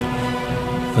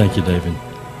Thank you, David.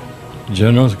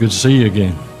 General, it's good to see you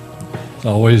again. It's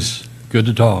always good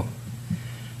to talk.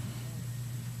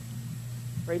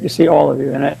 Great to see all of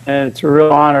you, and it's a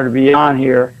real honor to be on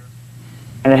here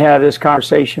and to have this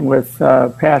conversation with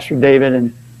Pastor David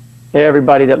and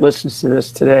everybody that listens to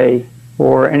this today,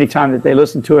 or any time that they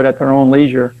listen to it at their own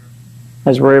leisure,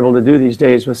 as we're able to do these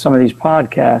days with some of these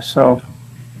podcasts. So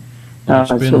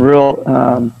it's a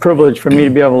real privilege for me to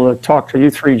be able to talk to you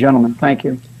three gentlemen. Thank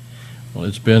you. Well,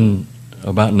 it's been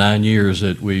about 9 years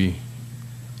that we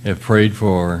have prayed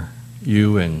for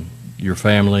you and your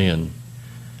family, and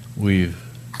we've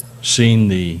seen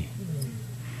the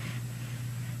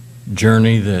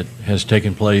journey that has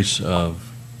taken place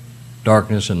of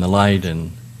darkness and the light,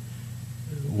 and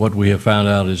what we have found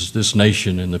out is this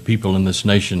nation and the people in this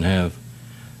nation have,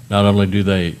 not only do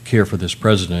they care for this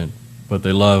president, but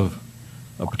they love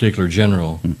a particular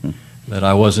general. That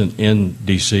I wasn't in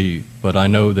D.C., but I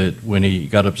know that when he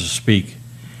got up to speak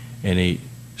and he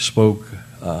spoke,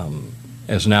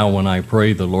 as now when I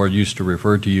pray, the Lord used to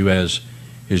refer to you as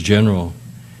his general,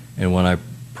 and when I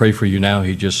pray for you now,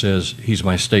 he just says, he's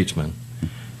my statesman.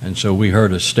 And so we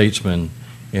heard a statesman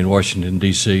in Washington,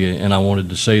 D.C., and I wanted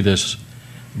to say this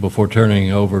before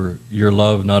turning over your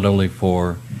love, not only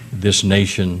for this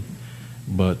nation,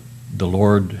 but the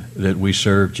Lord that we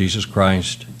serve, Jesus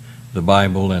Christ, the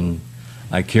Bible, and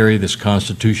I carry this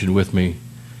Constitution with me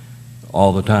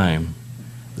all the time.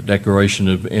 The Declaration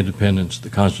of Independence, the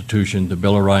Constitution, the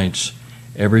Bill of Rights,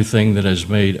 everything that has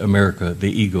made America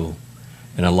the eagle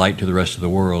and a light to the rest of the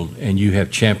world. And you have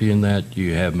championed that,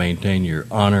 you have maintained your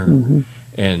honor,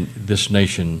 and this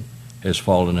nation has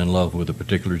fallen in love with a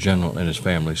particular general and his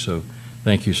family. So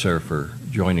thank you, sir, for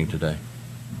joining today.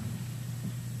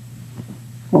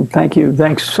 Well, thank you.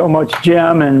 Thanks so much,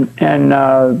 Jim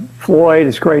and Floyd.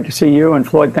 It's great to see you. And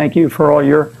Floyd, thank you for all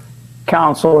your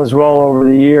counsel as well over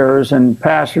the years. And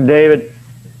Pastor David,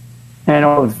 and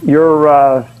all of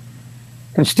your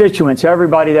constituents,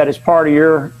 everybody that is part of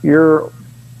your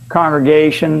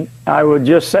congregation, I would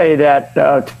just say that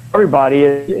to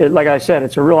everybody, like I said,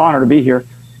 it's a real honor to be here.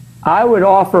 I would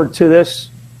offer to this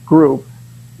group,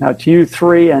 now to you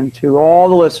three and to all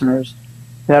the listeners,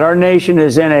 that our nation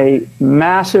is in a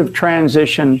massive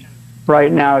transition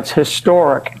right now. It's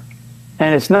historic.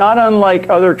 And it's not unlike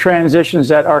other transitions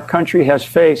that our country has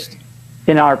faced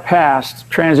in our past,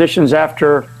 transitions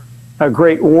after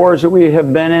great wars that we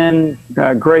have been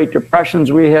in, great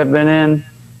depressions we have been in,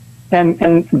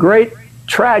 and great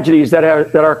tragedies that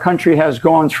our country has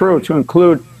gone through, to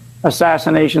include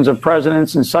assassinations of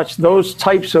presidents and such, those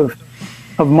types of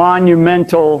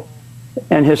monumental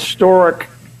and historic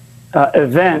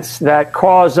events that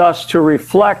cause us to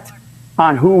reflect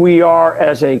on who we are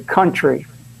as a country.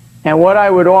 And what I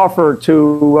would offer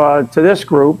to this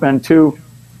group and to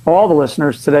all the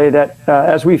listeners today, that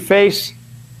as we face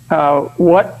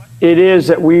what it is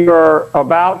that we are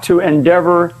about to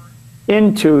endeavor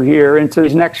into here, into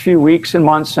these next few weeks and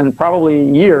months and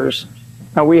probably years,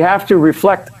 we have to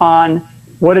reflect on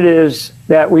what it is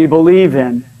that we believe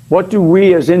in. What do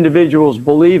we as individuals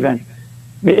believe in?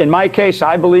 In my case,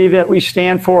 I believe that we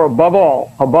stand for, above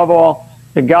all,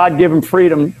 the God-given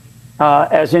freedom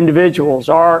as individuals.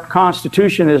 Our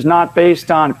Constitution is not based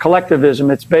on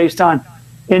collectivism. It's based on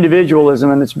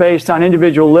individualism, and it's based on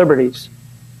individual liberties.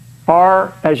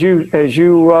 As you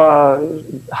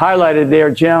highlighted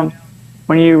there, Jim,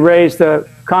 when you raised the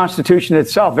Constitution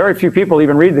itself, very few people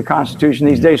even read the Constitution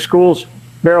these days. Schools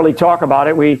barely talk about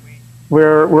it.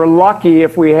 We're lucky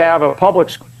if we have a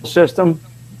public school system.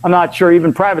 I'm not sure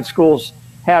even private schools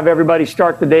have everybody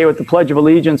start the day with the Pledge of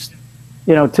Allegiance,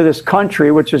 to this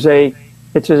country, which is a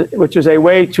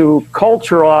way to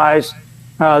culturalize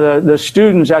the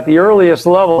students at the earliest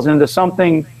levels into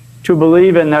something to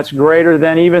believe in that's greater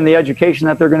than even the education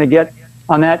that they're going to get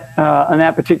on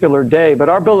that particular day. But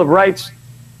our Bill of Rights,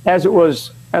 as it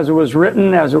was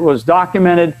written, as it was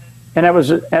documented, and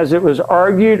as it was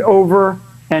argued over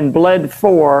and bled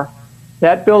for,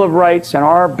 that Bill of Rights and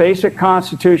our basic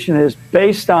Constitution is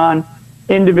based on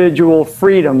individual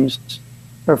freedoms.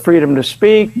 Their freedom to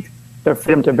speak, their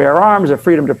freedom to bear arms, their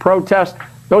freedom to protest.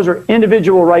 Those are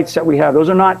individual rights that we have. Those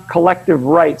are not collective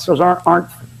rights. Those aren't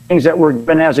things that we're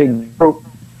given as a group.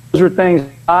 Those are things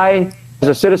I, as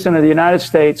a citizen of the United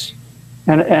States,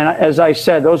 and as I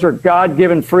said, those are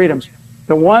God-given freedoms.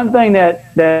 The one thing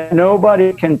that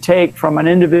nobody can take from an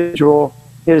individual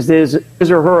is his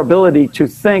or her ability to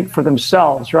think for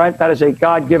themselves, right? That is a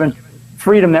God-given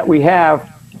freedom that we have,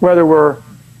 whether we're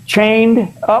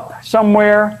chained up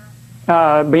somewhere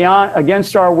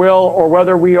against our will, or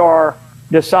whether we are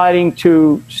deciding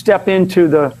to step into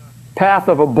the path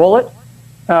of a bullet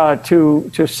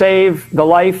to save the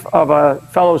life of a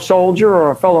fellow soldier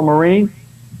or a fellow Marine,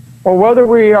 or whether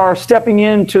we are stepping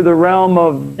into the realm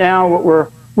of now what we're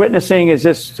witnessing is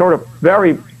this sort of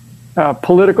very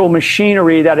political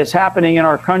machinery that is happening in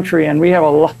our country. And we have a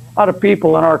lot of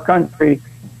people in our country,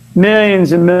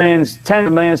 millions and millions, tens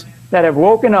of millions, that have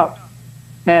woken up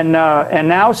and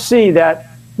now see that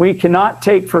we cannot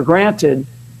take for granted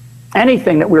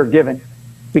anything that we're given.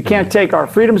 We can't take our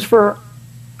freedoms for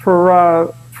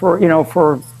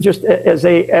just as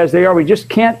they are. We just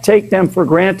can't take them for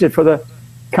granted for the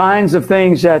kinds of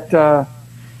things that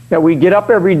we get up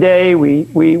every day.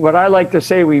 We what I like to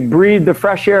say, we breathe the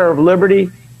fresh air of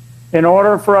liberty. In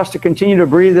order for us to continue to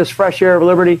breathe this fresh air of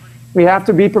liberty, we have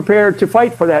to be prepared to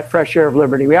fight for that fresh air of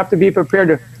liberty. We have to be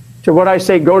prepared to what I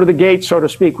say, go to the gate, so to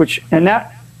speak.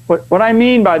 What I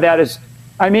mean by that is,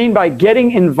 I mean by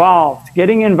getting involved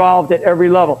at every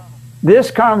level.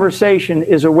 This conversation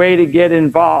is a way to get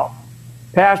involved.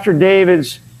 Pastor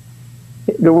David's,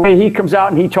 the way he comes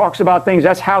out and he talks about things,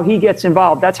 that's how he gets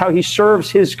involved. That's how he serves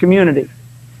his community.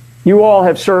 You all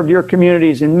have served your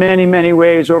communities in many, many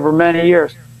ways over many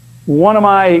years. One of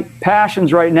my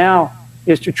passions right now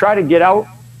is to try to get out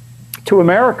to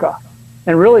America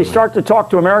and really start to talk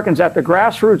to Americans at the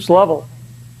grassroots level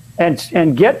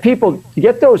and get people,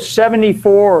 get those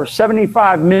 74 or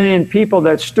 75 million people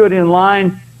that stood in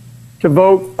line to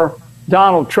vote for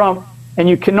Donald Trump. And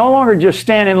you can no longer just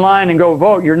stand in line and go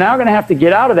vote. You're now going to have to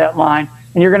get out of that line,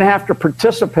 and you're going to have to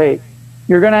participate.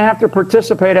 You're going to have to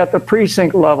participate at the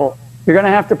precinct level. You're going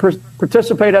to have to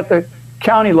participate at the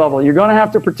county level. You're going to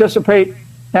have to participate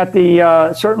at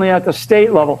the certainly at the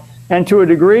state level, and to a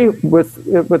degree, with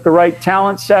the right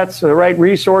talent sets, the right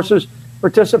resources,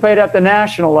 participate at the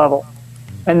national level.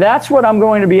 And that's what I'm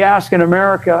going to be asking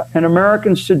America and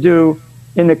Americans to do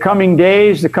in the coming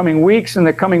days, the coming weeks, and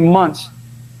the coming months,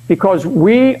 because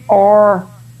we are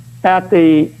at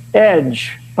the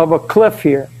edge of a cliff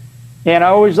here. And I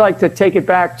always like to take it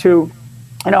back to,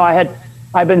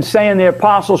 I've been saying the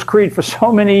Apostles' Creed for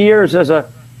so many years as a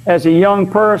young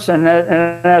person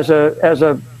and as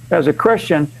a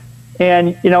Christian.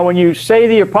 And when you say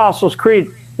the Apostles' Creed,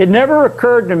 it never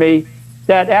occurred to me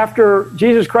that after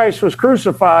Jesus Christ was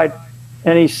crucified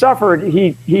and he suffered,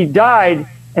 he died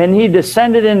and he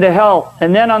descended into hell,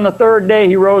 and then on the third day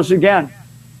he rose again.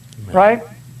 Right?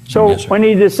 So yes, when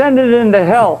he descended into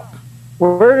hell,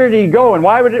 where did he go, and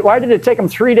why did it take him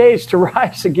 3 days to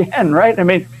rise again? Right? I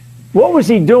mean, what was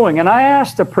he doing? And I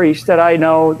asked a priest that I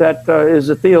know that is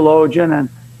a theologian,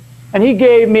 and he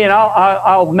gave me, and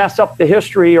I'll mess up the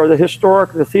history or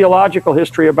the theological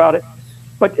history about it,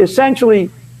 but essentially,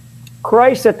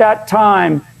 Christ at that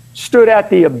time stood at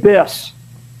the abyss.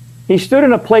 He stood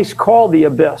in a place called the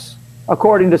abyss,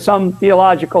 according to some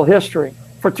theological history,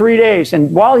 for 3 days.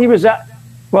 And while he was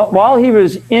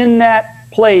in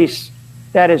that place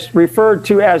that is referred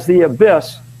to as the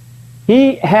abyss,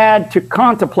 he had to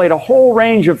contemplate a whole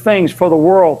range of things for the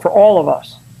world, for all of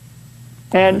us.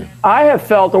 And I have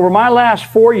felt over my last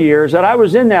 4 years that I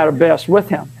was in that abyss with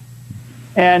him.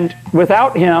 And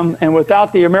without him and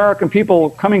without the American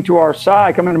people coming to our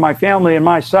side, coming to my family and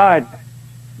my side,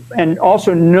 and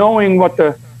also knowing what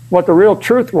the real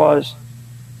truth was,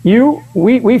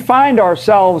 we find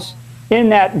ourselves in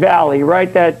that valley,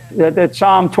 right? That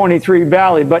Psalm 23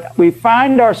 valley, but we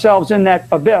find ourselves in that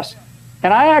abyss.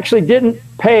 And I actually didn't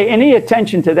pay any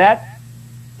attention to that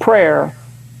prayer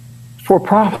for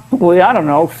probably,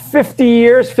 50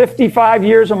 years, 55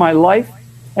 years of my life.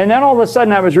 And then all of a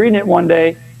sudden I was reading it one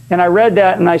day and I read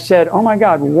that and I said, oh my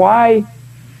God, why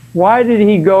did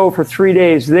he go for 3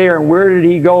 days there, and where did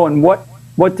he go, and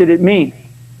what did it mean?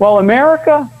 Well,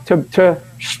 America, to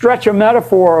stretch a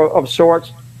metaphor of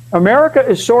sorts, America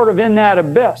is sort of in that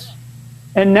abyss.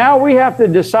 And now we have to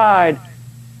decide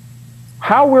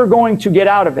how we're going to get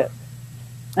out of it.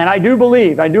 And I do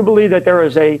believe that there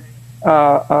is a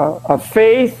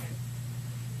faith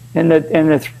in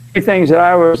the three things that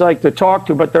I always like to talk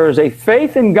to, but there is a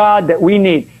faith in God that we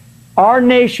need. Our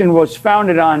nation was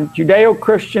founded on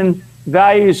Judeo-Christian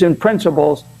values and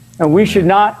principles, and we should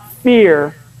not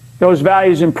fear those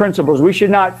values and principles. We should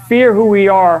not fear who we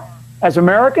are as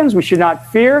Americans. We should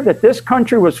not fear that this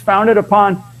country was founded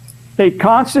upon a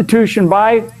constitution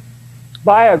by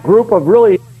a group of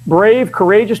really brave,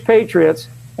 courageous patriots,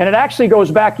 and it actually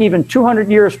goes back even 200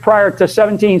 years prior to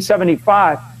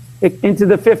 1775. Into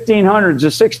the 1500s, the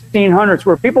 1600s,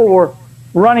 where people were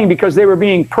running because they were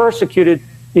being persecuted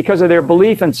because of their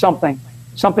belief in something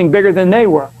bigger than they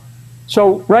were.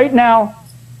 So right now,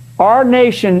 our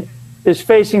nation is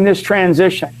facing this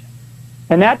transition.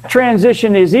 And that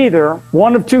transition is either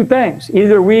one of two things.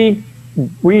 Either we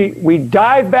we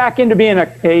dive back into being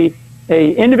a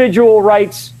individual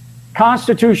rights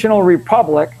constitutional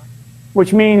republic,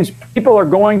 which means people are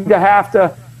going to have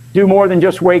to do more than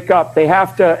just wake up. They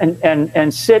have to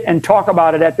and sit and talk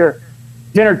about it at their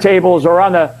dinner tables or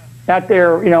on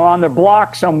the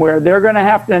block somewhere. They're going to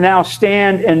have to now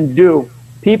stand and do.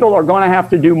 People are going to have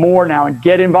to do more now and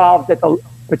get involved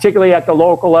particularly at the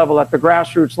local level, at the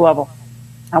grassroots level.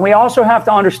 And we also have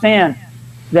to understand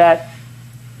that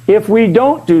if we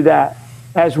don't do that,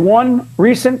 as one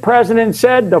recent president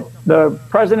said, the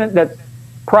president that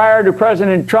prior to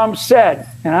President Trump said,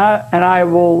 and I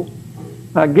will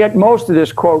get most of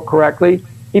this quote correctly,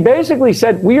 he basically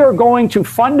said, we are going to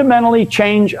fundamentally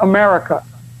change America.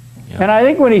 Yeah. And I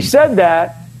think when he said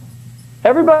that,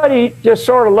 everybody just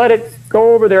sort of let it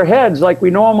go over their heads like we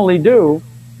normally do.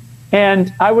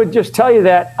 And I would just tell you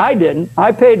that I didn't.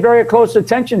 I paid very close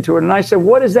attention to it. And I said,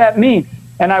 what does that mean?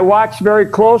 And I watched very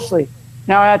closely.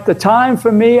 Now, at the time,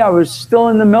 for me, I was still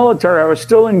in the military. I was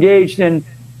still engaged in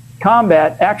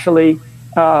combat, actually,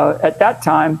 at that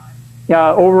time,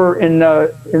 over in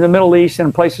the Middle East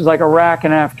and places like Iraq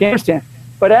and Afghanistan.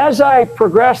 But as I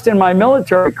progressed in my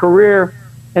military career,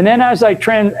 and then as I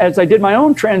did my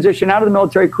own transition out of the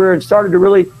military career and started to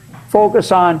really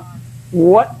focus on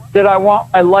what did I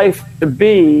want my life to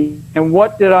be and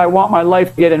what did I want my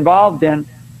life to get involved in,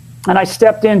 and I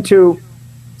stepped into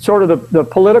sort of the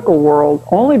political world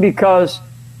only because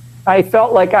I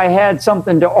felt like I had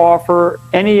something to offer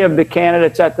any of the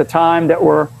candidates at the time that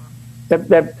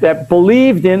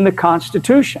believed in the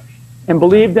Constitution and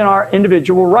believed in our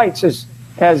individual rights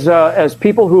as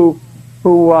people who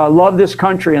love this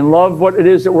country and love what it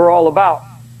is that we're all about.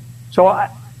 So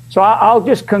I'll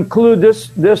just conclude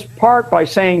this part by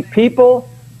saying people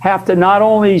have to not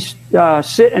only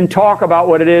sit and talk about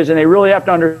what it is, and they really have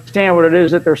to understand what it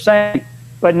is that they're saying,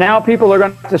 but now people are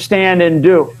going to have to stand and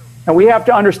do. And we have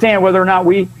to understand whether or not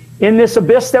in this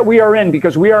abyss that we are in,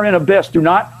 because we are in abyss, do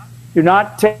not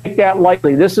take that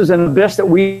lightly. This is an abyss that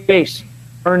we face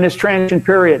during this transition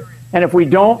period. And if we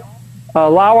don't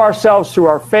allow ourselves through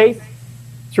our faith,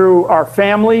 through our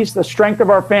families, the strength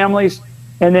of our families,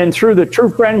 and then through the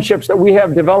true friendships that we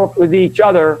have developed with each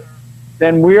other,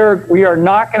 then we are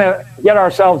not going to get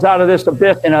ourselves out of this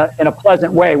abyss in a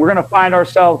pleasant way. We're going to find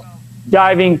ourselves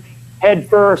diving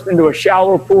headfirst into a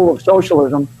shallow pool of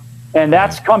socialism, and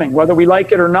that's coming, whether we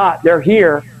like it or not. They're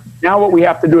here. Now what we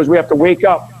have to do is we have to wake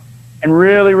up and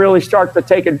really, really start to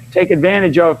take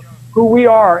advantage of who we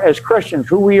are as Christians,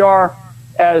 who we are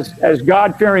as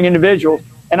God-fearing individuals.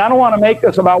 And I don't want to make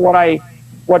this about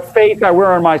what faith I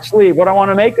wear on my sleeve. What I want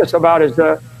to make this about is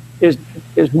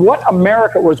what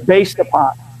America was based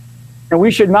upon. And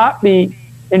we should not be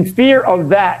in fear of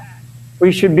that.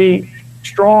 We should be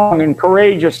strong and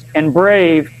courageous and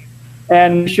brave,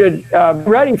 and should be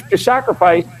ready to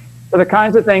sacrifice for the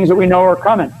kinds of things that we know are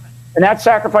coming. And that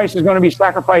sacrifice is going to be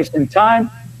sacrificed in time.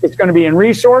 It's going to be in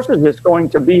resources. It's going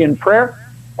to be in prayer.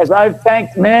 As I've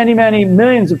thanked many, many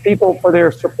millions of people for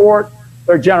their support,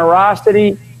 their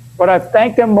generosity, what I've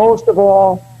thanked them most of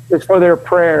all is for their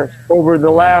prayers over the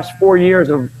last 4 years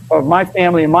of my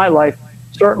family and my life,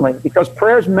 certainly, because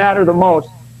prayers matter the most.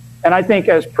 And I think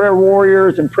as prayer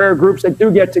warriors and prayer groups that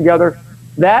do get together,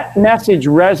 that message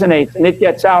resonates and it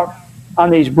gets out on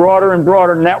these broader and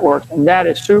broader networks. And that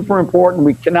is super important.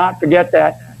 We cannot forget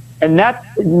that. And that,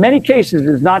 in many cases,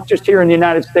 is not just here in the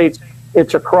United States,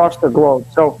 it's across the globe.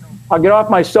 So I'll get off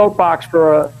my soapbox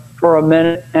for a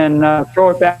minute and throw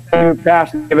it back to you,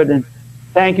 Pastor David. And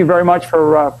thank you very much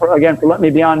for letting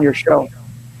me be on your show.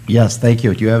 Yes, thank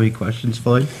you. Do you have any questions,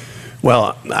 Floyd?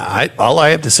 Well, all I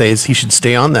have to say is he should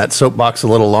stay on that soapbox a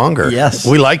little longer. Yes.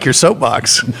 We like your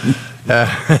soapbox.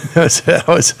 That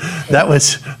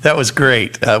was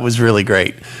great. That was really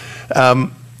great.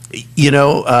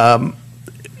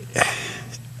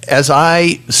 As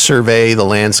I survey the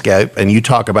landscape and you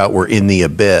talk about we're in the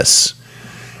abyss,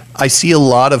 I see a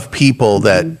lot of people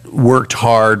that worked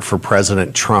hard for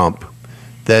President Trump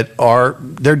they're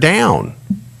down.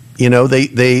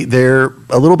 They're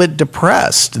a little bit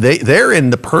depressed. They're in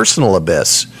the personal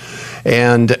abyss,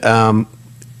 and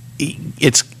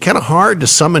it's kind of hard to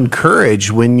summon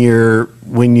courage when you're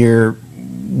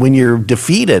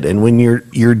defeated and when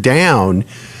you're down.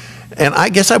 And I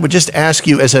guess I would just ask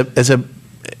you, as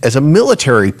a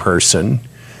military person,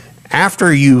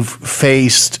 after you've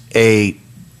faced a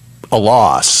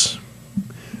loss,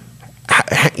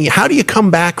 how do you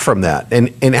come back from that?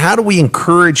 And how do we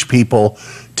encourage people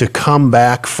to come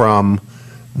back from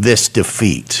this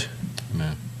defeat?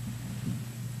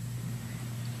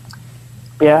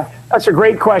 Yeah, That's a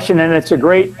great question, and it's a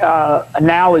great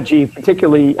analogy,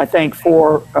 particularly, I think,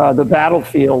 for the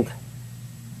battlefield,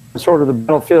 sort of the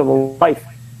battlefield of life.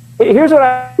 Here's what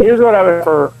I would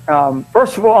refer.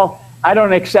 First of all, I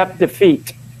don't accept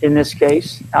defeat in this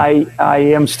case. I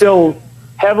am still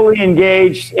heavily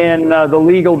engaged in the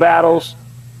legal battles,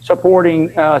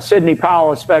 supporting Sidney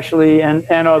Powell especially, and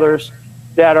others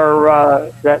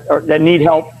that need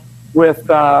help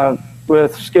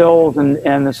with skills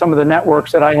and some of the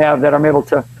networks that I have that I'm able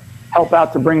to help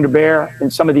out to bring to bear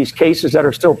in some of these cases that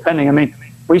are still pending. I mean,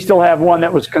 we still have one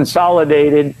that was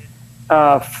consolidated.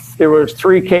 There was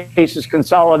 3 cases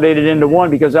consolidated into one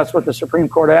because that's what the Supreme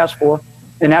Court asked for,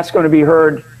 and that's going to be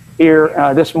heard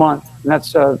here this month. And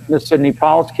that's Ms. Sidney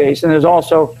Powell's case, and there's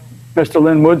also Mr.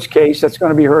 Lynn Wood's case that's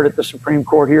going to be heard at the Supreme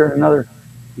Court here in another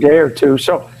day or two.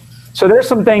 So there's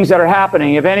some things that are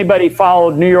happening. If anybody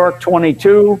followed New York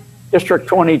 22, District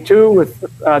 22,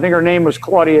 with I think her name was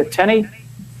Claudia Tenney,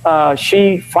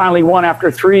 she finally won after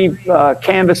 3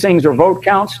 canvassings or vote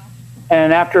counts.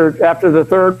 And after the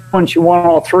third one, she won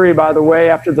all 3, by the way.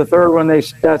 After the third one,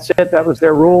 that's it. That was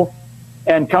their rule.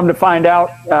 And come to find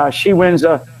out, she wins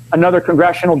another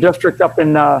congressional district up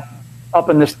in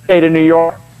the state of New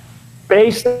York,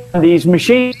 based on these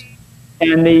machines.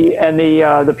 And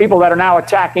the people that are now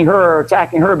attacking her are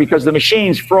attacking her because the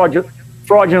machines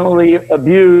fraudulently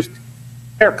abused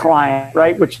their client,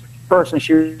 right? Which person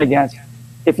she was against.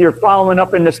 If you're following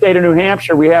up in the state of New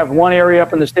Hampshire, we have one area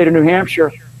up in the state of New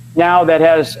Hampshire now that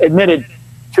has admitted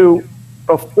to,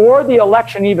 before the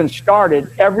election even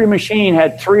started, every machine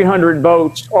had 300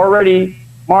 votes already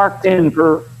marked in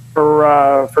for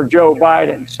Joe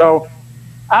Biden. So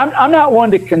I'm not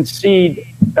one to concede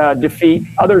defeat.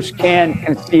 Others can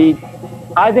concede.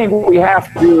 I think what we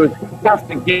have to do is we have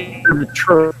to get to the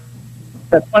truth.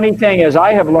 The funny thing is,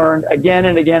 I have learned again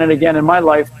and again and again in my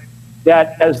life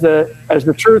that as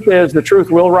the truth is, the truth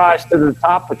will rise to the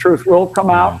top. The truth will come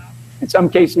out. In some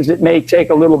cases, it may take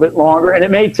a little bit longer, and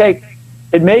it may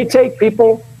take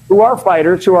people who are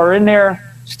fighters, who are in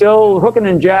there still hooking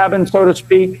and jabbing, so to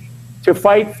speak, to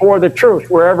fight for the truth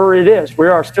wherever it is. We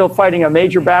are still fighting a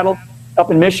major battle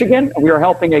up in Michigan. We are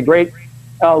helping a great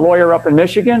lawyer up in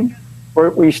Michigan.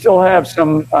 We still have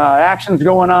some actions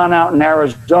going on out in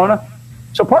Arizona.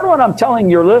 So part of what I'm telling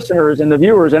your listeners and the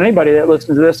viewers and anybody that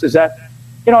listens to this is that,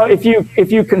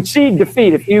 if you concede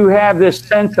defeat, if you have this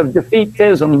sense of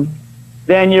defeatism,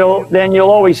 then you'll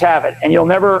always have it, and you'll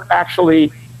never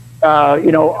actually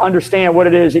understand what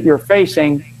it is that you're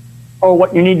facing or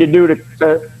what you need to do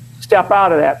to step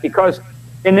out of that. Because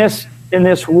in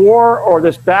this war or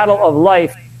this battle of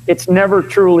life, it's never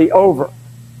truly over.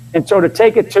 And so to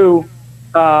take it to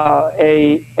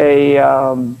a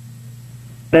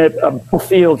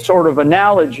field sort of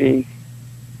analogy,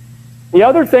 the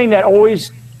other thing that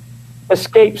always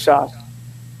escapes us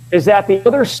is that the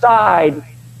other side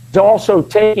is also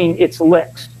taking its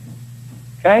licks,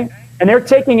 okay? And they're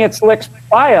taking its licks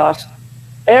by us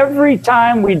every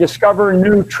time we discover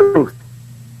new truth.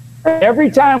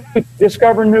 Every time we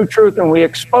discover new truth and we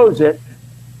expose it,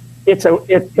 it's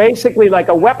basically like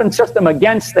a weapon system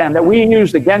against them that we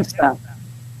used against them.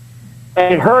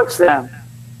 And it hurts them.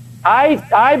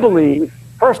 I believe,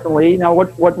 personally,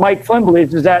 what Mike Flynn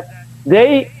believes is that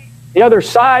the other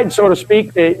side, so to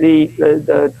speak,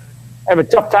 I have a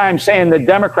tough time saying the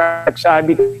Democratic side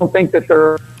because I don't think that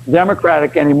they're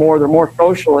Democratic anymore. They're more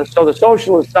socialist. So the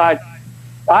socialist side,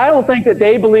 I don't think that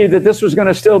they believe that this was going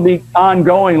to still be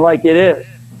ongoing like it is,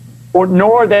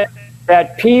 nor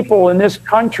that people in this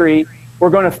country were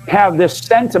going to have this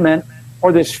sentiment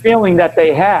or this feeling that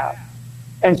they have.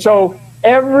 And so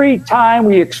every time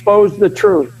we expose the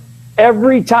truth,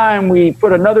 every time we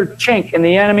put another chink in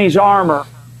the enemy's armor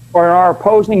or in our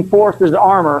opposing forces'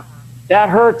 armor, that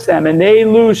hurts them and they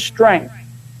lose strength.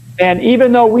 And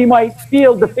even though we might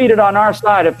feel defeated on our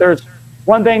side, if there's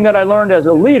one thing that I learned as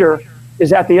a leader,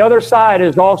 is that the other side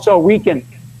is also weakened.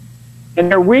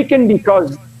 And they're weakened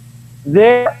because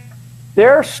their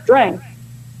strength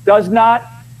does not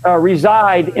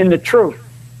reside in the truth.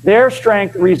 Their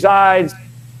strength resides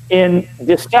in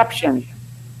deception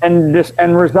and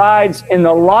resides in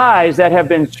the lies that have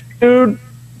been spewed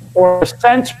or the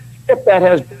censorship that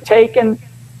has been taken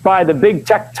by the big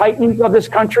tech titans of this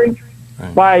country,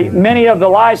 by many of the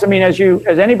lies. I mean, as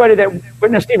anybody that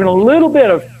witnessed even a little bit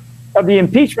of the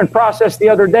impeachment process the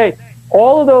other day,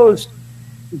 all of those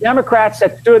Democrats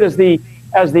that stood as the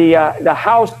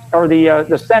House or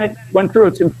the Senate went through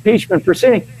its impeachment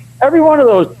proceeding, every one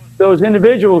of those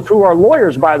individuals who are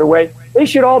lawyers, by the way, they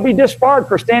should all be disbarred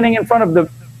for standing in front of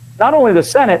not only the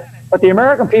Senate, but the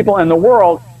American people and the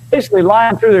world, basically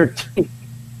lying through their teeth.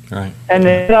 Right. And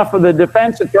enough of the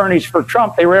defense attorneys for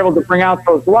Trump, they were able to bring out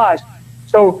those lies.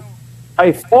 So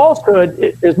a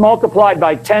falsehood is multiplied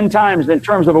by 10 times in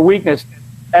terms of a weakness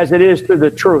as it is to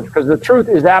the truth, because the truth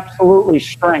is absolutely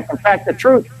strength. In fact, the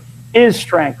truth is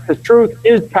strength. The truth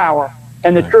is power,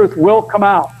 and the truth will come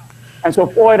out. And so,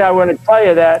 Floyd, I want to tell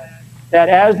you that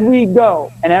as we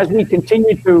go and as we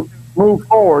continue to move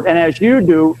forward, and as you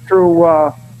do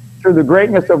through the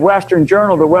greatness of Western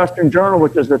Journal, the Western Journal,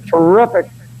 which is a terrific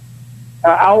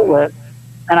outlet,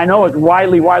 and I know it's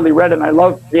widely read, and I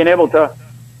love being able to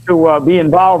be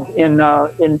involved in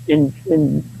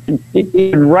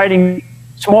writing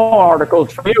small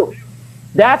articles for you.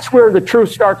 That's where the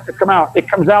truth starts to come out. It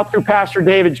comes out through Pastor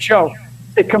David's show.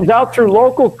 It comes out through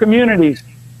local communities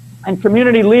and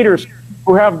community leaders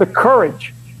who have the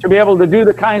courage to be able to do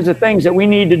the kinds of things that we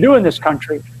need to do in this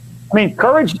country. I mean,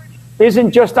 courage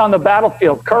isn't just on the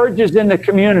battlefield. Courage is in the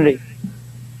community.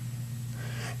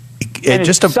 And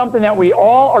it's something that we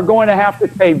all are going to have to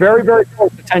pay very, very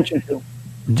close attention to.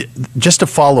 Just to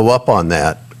follow up on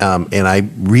that, and I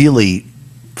really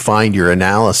find your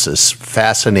analysis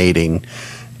fascinating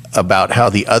about how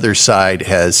the other side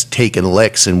has taken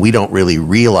licks and we don't really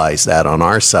realize that on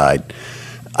our side.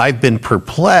 I've been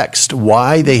perplexed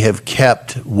why they have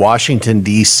kept Washington,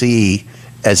 D.C.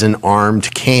 as an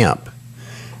armed camp.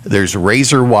 There's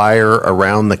razor wire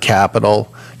around the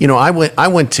Capitol. You know, I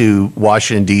went to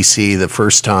Washington, D.C. the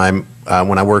first time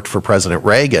when I worked for President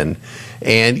Reagan,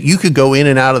 and you could go in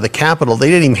and out of the Capitol. They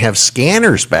didn't even have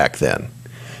scanners back then.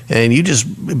 And you just,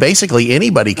 basically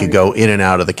anybody could go in and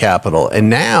out of the Capitol. And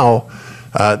now,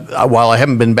 while I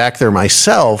haven't been back there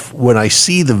myself, when I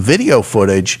see the video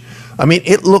footage, I mean,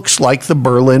 it looks like the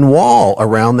Berlin Wall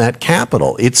around that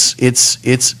Capitol. It's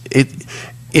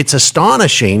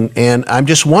astonishing, and I'm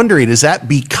just wondering, is that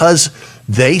because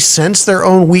they sense their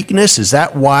own weakness? Is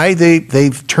that why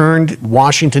they've turned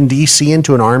Washington, D.C.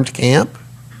 into an armed camp?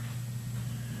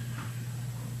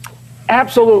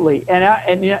 Absolutely, and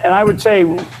I would say,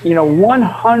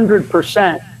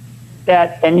 100%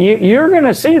 that, and you're going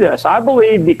to see this. I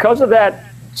believe because of that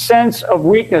sense of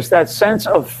weakness, that sense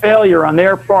of failure on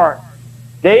their part,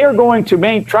 they are going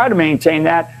to try to maintain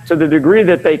that to the degree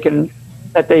that they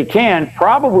can.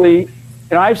 Probably,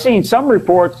 I've seen some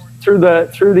reports through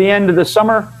the end of the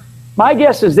summer. My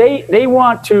guess is they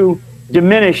want to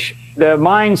diminish the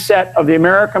mindset of the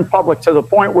American public to the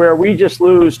point where we just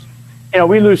lose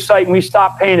sight and we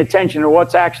stop paying attention to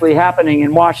what's actually happening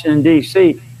in Washington,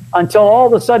 D.C. until all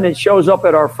of a sudden it shows up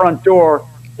at our front door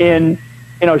in,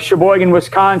 Sheboygan,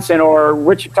 Wisconsin, or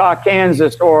Wichita,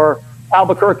 Kansas, or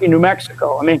Albuquerque, New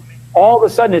Mexico. I mean, all of a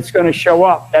sudden it's going to show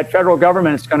up. That federal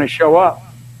government is going to show up.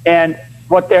 And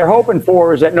what they're hoping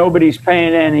for is that nobody's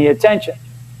paying any attention.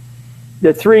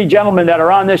 The three gentlemen that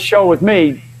are on this show with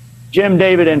me, Jim,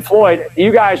 David, and Floyd,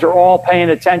 you guys are all paying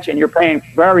attention. You're paying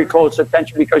very close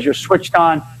attention because you're switched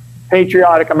on,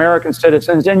 patriotic American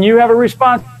citizens, and you have a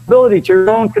responsibility to your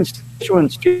own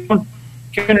constituents, to your own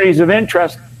communities of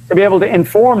interest, to be able to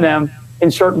inform them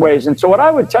in certain ways. And so what I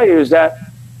would tell you is that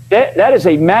is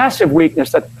a massive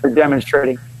weakness that they're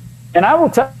demonstrating. And I will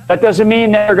tell you, that doesn't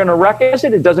mean that they're going to recognize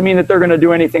it. It doesn't mean that they're going to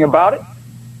do anything about it.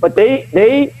 But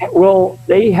they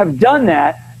have done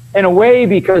that in a way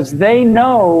because they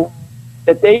know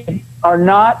that they are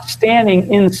not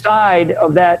standing inside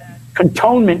of that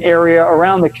cantonment area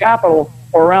around the Capitol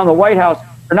or around the White House.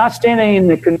 They're not standing in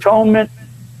the cantonment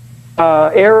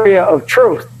area of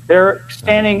truth. They're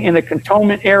standing in the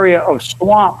cantonment area of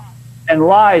swamp and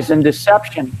lies and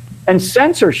deception and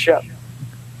censorship.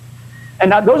 And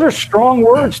now those are strong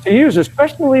words to use,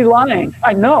 especially lying.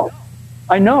 I know.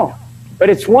 But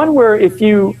it's one where if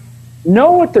you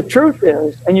know what the truth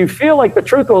is and you feel like the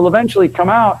truth will eventually come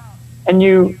out and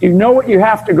you know what you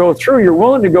have to go through, you're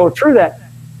willing to go through that.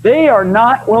 They are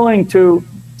not willing to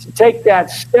take that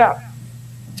step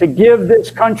to give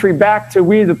this country back to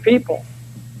we the people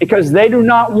because they do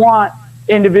not want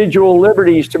individual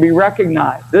liberties to be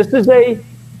recognized. This is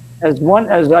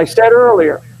as I said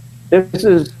earlier, this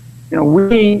is,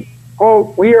 we,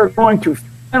 quote, we are going to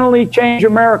finally change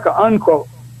America, unquote.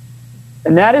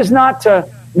 And that is not to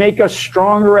make us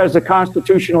stronger as a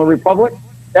constitutional republic.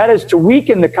 That is to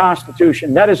weaken the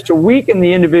Constitution. That is to weaken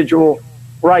the individual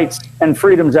rights and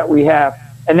freedoms that we have.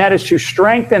 And that is to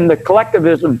strengthen the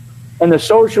collectivism and the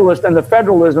socialist and the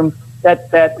federalism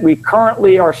that we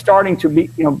currently are starting to be,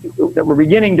 that we're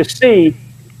beginning to see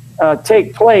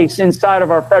take place inside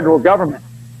of our federal government.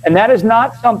 And that is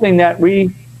not something that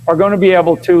we are going to be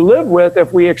able to live with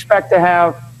if we expect to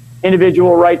have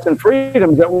individual rights and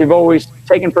freedoms that we've always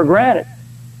taken for granted.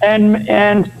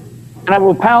 And I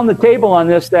will pound the table on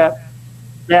this that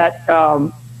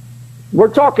we're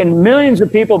talking millions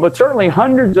of people, but certainly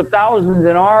hundreds of thousands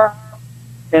in our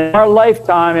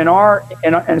lifetime,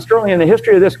 and certainly in the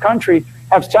history of this country,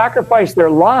 have sacrificed their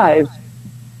lives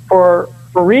for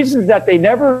reasons that they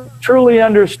never truly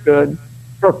understood,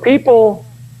 for people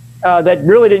that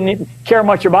really didn't care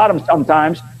much about them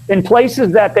sometimes, in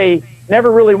places that they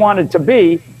never really wanted to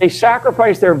be. They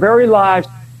sacrificed their very lives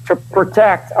to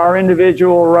protect our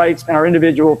individual rights and our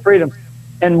individual freedoms.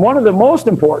 And one of the most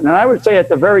important, and I would say at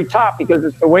the very top, because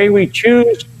it's the way we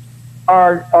choose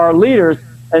our leaders,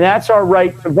 and that's our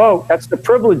right to vote. That's the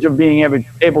privilege of being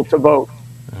able to vote,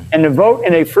 and to vote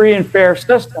in a free and fair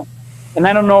system. And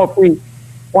I don't know if we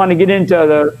want to get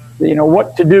into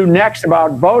what to do next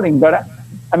about voting, but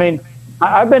I mean,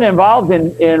 I've been involved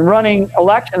in running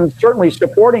elections, certainly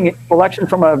supporting elections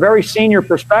from a very senior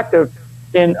perspective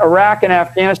in Iraq and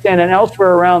Afghanistan and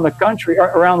elsewhere around the country,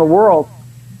 around the world.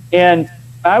 And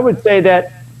I would say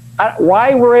that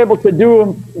why we're able to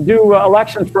do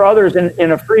elections for others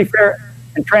in a free, fair,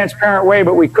 and transparent way,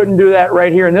 but we couldn't do that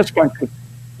right here in this country.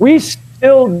 We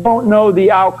still don't know the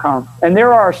outcome, and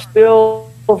there are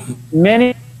still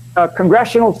many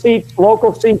congressional seats,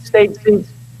 local seats, state seats,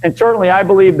 and certainly I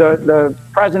believe the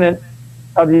President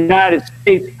of the United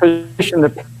States position, the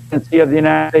presidency of the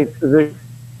United States position,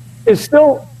 is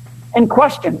still in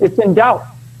question. It's in doubt.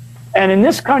 And in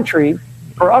this country,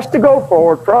 for us to go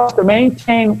forward, for us to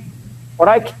maintain what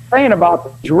I keep saying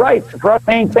about these rights, for us to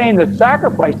maintain the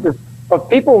sacrifices of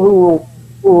people who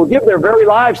will give their very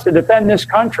lives to defend this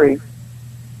country,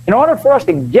 in order for us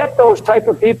to get those type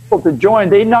of people to join,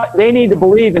 they need to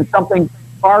believe in something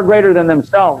far greater than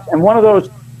themselves. And one of those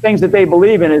things that they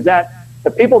believe in is that the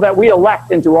people that we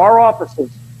elect into our offices,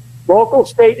 local,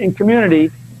 state, and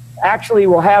community, actually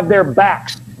will have their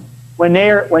backs when they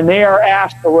are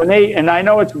asked, or and I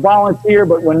know it's volunteer,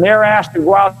 but when they're asked to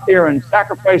go out there and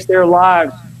sacrifice their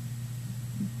lives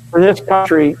for this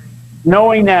country,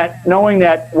 knowing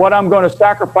that what I'm going to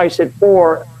sacrifice it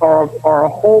for are a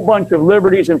whole bunch of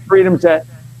liberties and freedoms that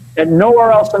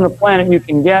nowhere else on the planet you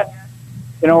can get.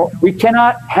 We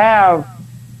cannot have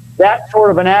that sort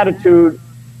of an attitude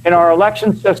in our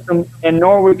election system, and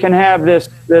nor we can have this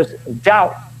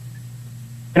doubt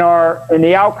in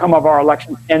the outcome of our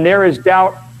elections. And there is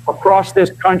doubt across this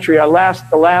country. The last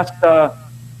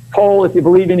poll, if you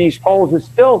believe in these polls, it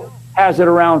still has it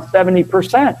around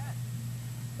 70%.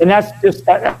 And that's just,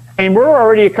 we're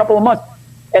already a couple of months.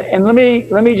 And let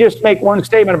me just make one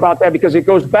statement about that, because it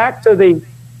goes back to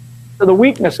the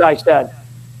weakness I said.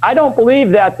 I don't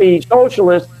believe that the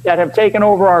socialists that have taken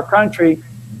over our country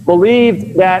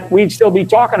believed that we'd still be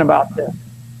talking about this.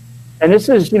 And this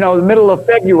is, the middle of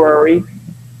February.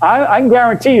 I can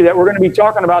guarantee you that we're going to be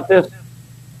talking about this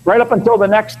right up until the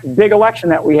next big election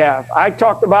that we have. I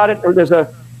talked about it.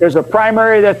 There's a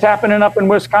primary that's happening up in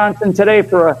Wisconsin today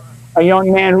for a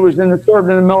young man who served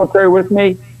in the military with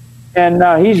me,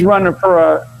 and he's running for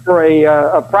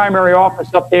a primary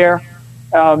office up there.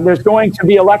 There's going to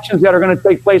be elections that are going to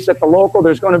take place at the local.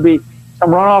 There's going to be some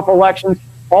runoff elections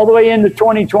all the way into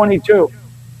 2022.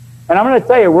 And I'm going to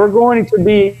tell you, we're going to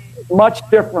be much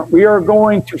different. We are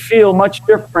going to feel much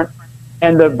different.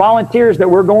 And the volunteers that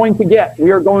we are going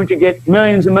to get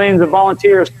millions and millions of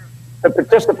volunteers to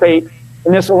participate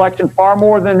in this election, far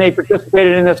more than they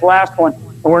participated in this last one.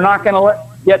 And we're not going to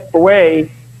get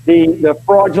away the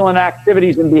fraudulent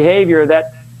activities and behavior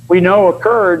that we know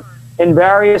occurred in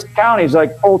various counties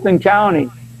like Fulton County,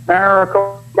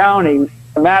 Maricopa County,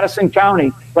 Madison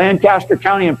County, Lancaster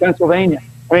County in Pennsylvania.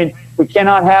 We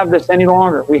cannot have this any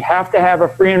longer. We have to have a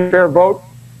free and fair vote.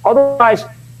 Otherwise,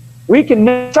 we can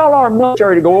tell our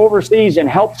military to go overseas and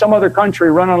help some other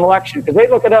country run an election, because they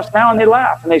look at us now and they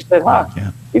laugh and they say,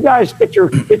 you guys get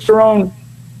your own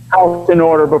house in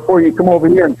order before you come over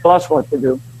here and tell us what to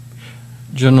do.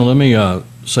 General, let me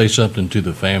say something to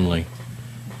the family,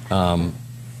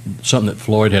 something that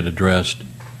Floyd had addressed.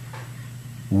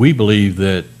 We believe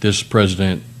that this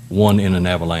president won in an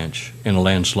avalanche, in a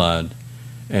landslide,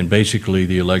 and basically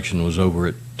the election was over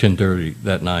at 10:30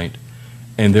 that night.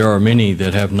 And there are many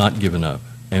that have not given up,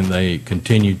 and they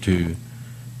continue to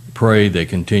pray, they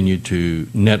continue to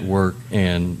network,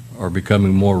 and are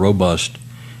becoming more robust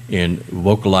in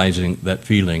vocalizing that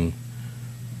feeling.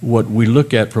 What we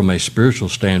look at from a spiritual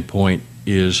standpoint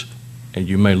is, and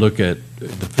you may look at the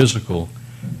physical,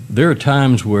 there are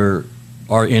times where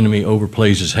our enemy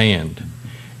overplays his hand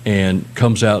and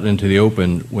comes out into the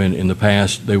open when in the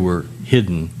past they were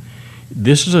hidden.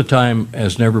 This is a time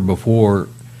as never before.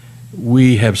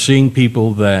 We have seen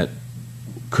people that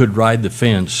could ride the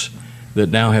fence that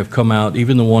now have come out,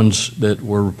 even the ones that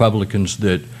were Republicans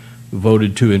that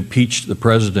voted to impeach the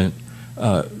president,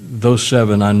 those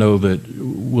 7, I know that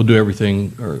will do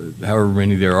everything, or however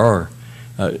many there are,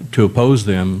 to oppose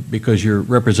them because you're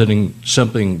representing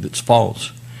something that's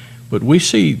false. But we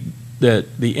see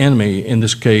that the enemy, in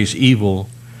this case evil,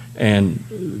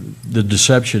 and the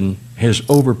deception has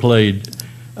overplayed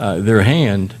their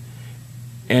hand.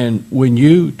 And when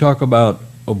you talk about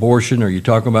abortion, or you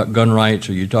talk about gun rights,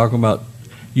 or you talk about,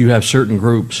 you have certain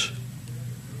groups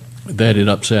that it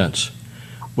upsets.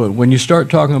 But when you start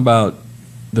talking about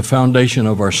the foundation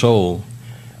of our soul,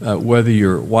 whether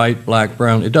you're white, black,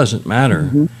 brown, it doesn't matter.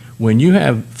 Mm-hmm. When you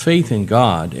have faith in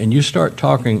God and you start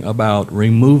talking about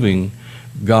removing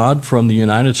God from the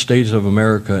United States of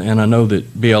America, and I know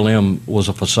that BLM was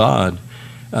a facade,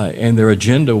 and their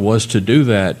agenda was to do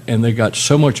that, and they got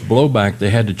so much blowback they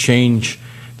had to change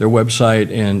their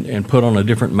website and put on a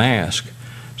different mask.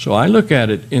 So I look at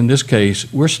it in this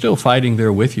case, we're still fighting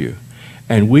there with you.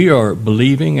 And we are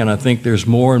believing, and I think there's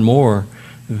more and more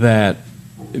that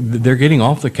they're getting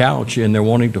off the couch and they're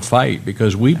wanting to fight,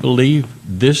 because we believe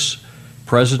this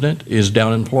president is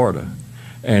down in Florida.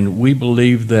 And we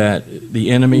believe that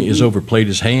the enemy has overplayed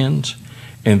his hands,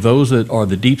 and those that are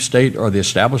the deep state or the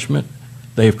establishment,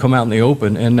 they have come out in the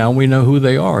open, and now we know who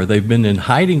they are. They've been in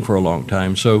hiding for a long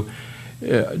time. So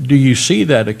do you see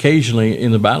that occasionally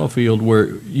in the battlefield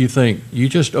where you think you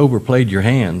just overplayed your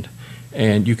hand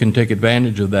and you can take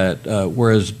advantage of that,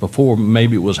 whereas before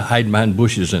maybe it was hiding behind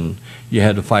bushes and you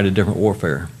had to fight a different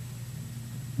warfare?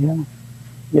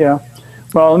 Yeah.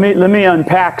 Well, let me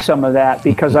unpack some of that,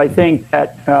 because I think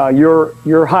that you're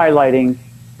highlighting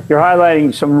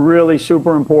some really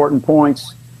super important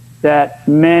points that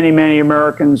many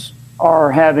Americans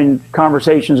are having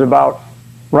conversations about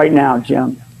right now,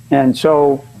 Jim. And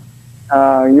so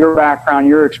your background,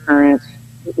 your experience,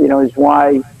 is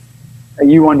why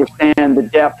you understand the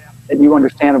depth that you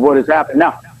understand of what has happened.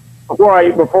 Now, before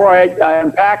I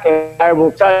unpack it, I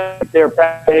will tell you there,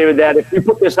 Pat David, that if you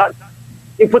put this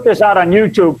out on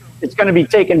YouTube, it's going to be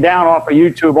taken down off of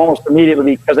YouTube almost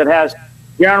immediately, because it has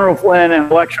General Flynn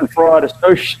and election fraud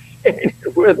associated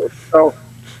with it. So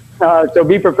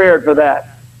be prepared for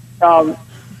that.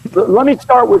 Let me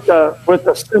start with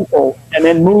the simple and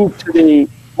then move to the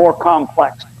more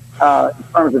complex in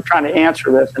terms of trying to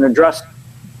answer this and address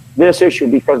this issue,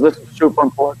 because this is super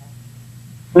important.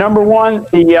 Number one,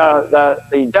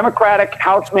 the Democratic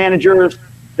House managers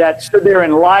that stood there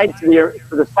and lied to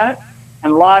the Senate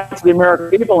and lied to the American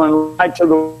people and lied to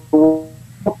the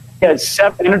had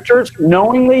 7 senators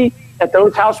knowingly, that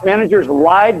those House managers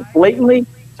lied blatantly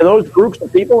to those groups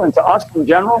of people and to us in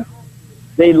general.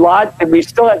 They lied, and we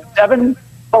still had 7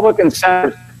 Republican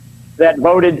senators that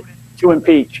voted to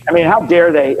impeach. I mean, how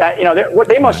dare they?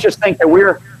 They must just think that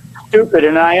we're stupid.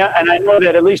 And I know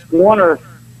that at least one or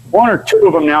 2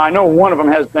 of them now. I know one of them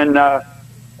has been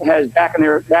back in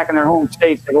their home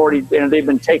states. They've already they've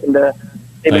been taken to.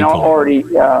 They've been already.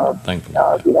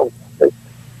 Thankfully.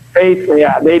 Faith.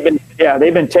 Yeah,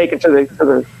 they've been taken to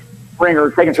the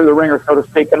ringer, taken through the ringer, so to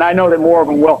speak. And I know that more of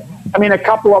them will. I mean, a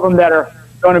couple of them that are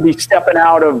going to be stepping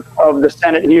out of the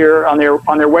Senate here on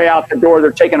their way out the door.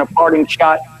 They're taking a parting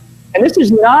shot. And this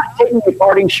is not taking a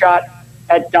parting shot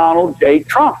at Donald J.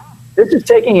 Trump. This is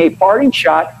taking a parting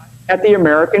shot at the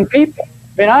American people.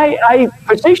 I mean, I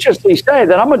facetiously say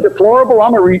that I'm a deplorable,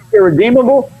 I'm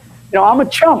irredeemable, I'm a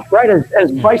chump, right?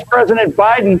 As Vice President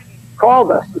Biden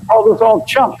called us. He called us all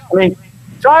chumps. I mean,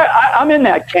 so I'm in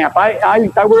that camp. I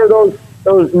wear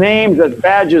those names as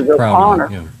badges of honor.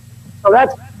 Yeah. So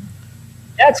that's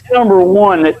number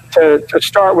one, to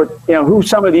start with, who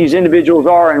some of these individuals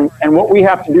are and what we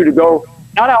have to do to go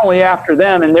not only after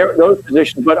them and those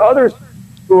positions, but others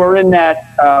who are in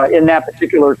that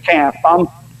particular camp.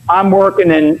 I'm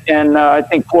working, and I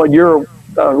think, Floyd, you're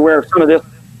aware of some of this.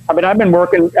 I mean, I've been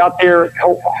working out there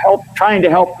trying to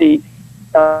help the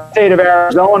state of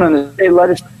Arizona and the state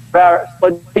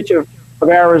legislature of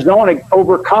Arizona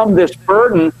overcome this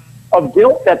burden of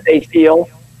guilt that they feel.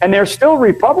 And there's still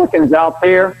Republicans out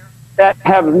there that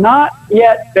have not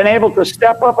yet been able to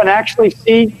step up and actually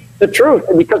see the truth,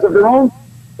 and because of their own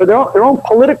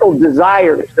political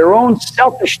desires, their own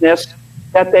selfishness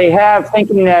that they have,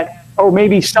 thinking that, oh,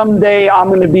 maybe someday I'm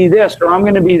going to be this or I'm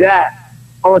going to be that.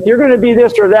 Well, if you're going to be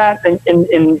this or that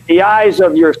in the eyes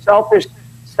of your selfish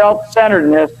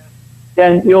self-centeredness,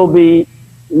 then you'll be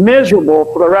miserable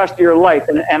for the rest of your life.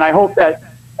 And I hope that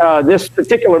this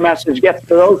particular message gets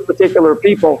to those particular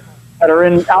people that are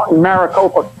out in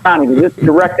Maricopa County. It's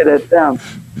directed at them.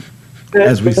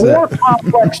 The more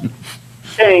complex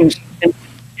things,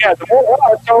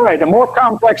 it's all right. The more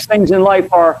complex things in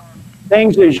life are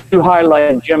things as you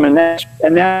highlighted, Jim, and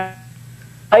that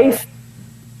life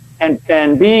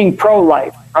and being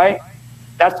pro-life, right?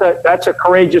 That's a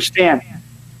courageous stand.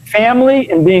 Family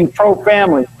and being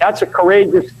pro-family, that's a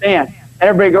courageous stand. And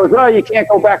everybody goes, well, you can't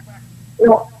go back. You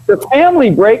know, the family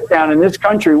breakdown in this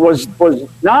country was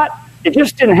not, it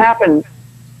just didn't happen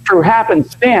through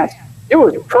happenstance. It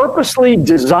was purposely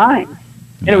designed.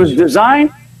 And it was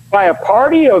designed by a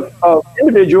party of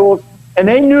individuals, and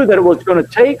they knew that it was going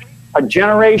to take a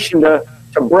generation to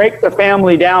break the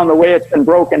family down the way it's been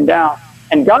broken down.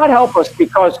 And God help us,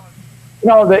 because you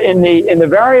know, in the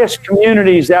various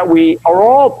communities that we are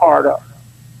all part of,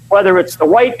 whether it's the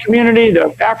white community,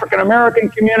 the African American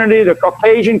community, the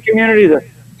Caucasian community, the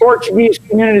Portuguese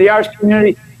community, the Irish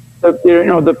community,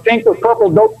 the pink or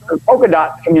purple polka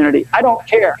dot community, I don't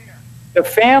care. The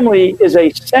family is a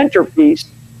centerpiece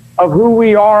of who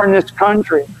we are in this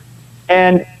country,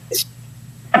 and it's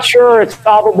not sure it's a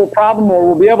solvable problem or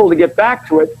we'll be able to get back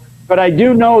to it. But I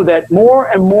do know that more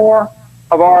and more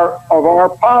of our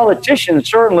politicians,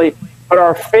 certainly, but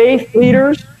our faith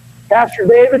leaders, Pastor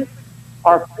David,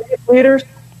 our faith leaders,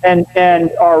 and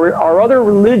our other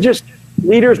religious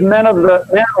leaders, men or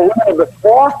women of the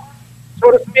cloth,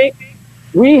 so to speak,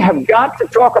 we have got to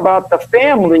talk about the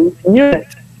family unit,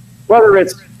 whether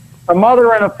it's a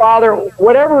mother and a father,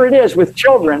 whatever it is with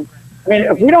children. I mean,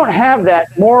 if we don't have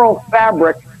that moral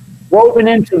fabric woven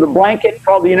into the blanket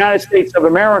called the United States of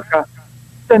America,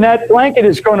 then that blanket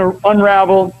is going to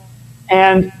unravel,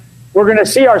 and we're going to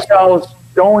see ourselves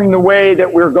going the way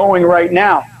that we're going right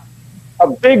now. A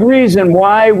big reason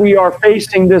why we are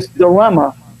facing this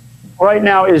dilemma right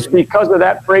now is because of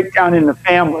that breakdown in the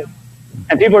family.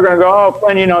 And people are going to go, oh,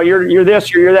 Flynn, you know, you're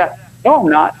this or you're that. No, I'm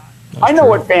not. I know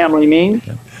what family means.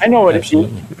 I know what it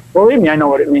means. Believe me, I know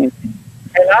what it means.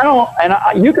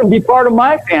 And you can be part of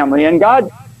my family, and God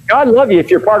love you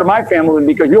if you're part of my family,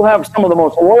 because you'll have some of the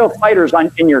most loyal fighters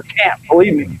in your camp.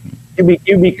 Believe me,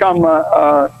 you become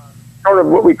sort of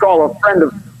what we call a friend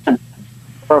of,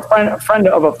 or a friend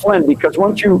of a Flynn, because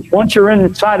once you're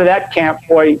inside of that camp,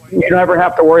 boy, you never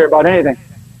have to worry about anything.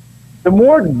 The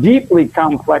more deeply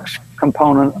complex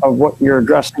component of what you're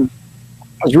addressing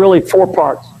is really 4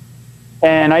 parts.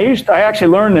 And I actually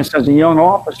learned this as a young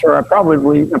officer.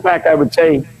 In fact, I would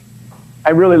say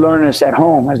I really learned this at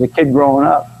home as a kid growing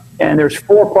up. And there's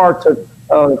 4 parts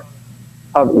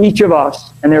of each of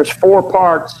us, and there's 4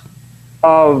 parts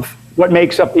of what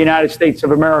makes up the United States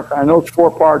of America. And those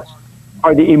 4 parts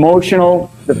are the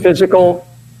emotional, the physical,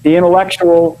 the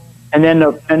intellectual, and then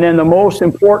the most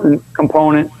important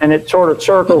component, and it sort of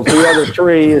circles the other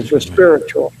 3, is the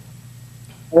spiritual.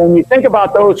 When you think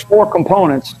about those 4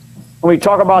 components, when we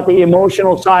talk about the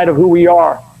emotional side of who we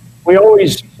are, we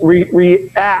always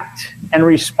react and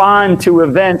respond to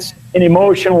events in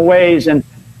emotional ways. And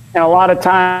a lot of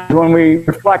times when we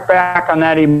reflect back on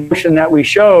that emotion that we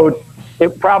showed,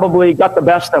 it probably got the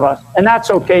best of us. And that's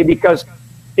okay, because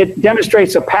it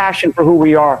demonstrates a passion for who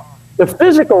we are. The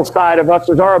physical side of us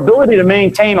is our ability to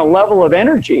maintain a level of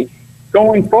energy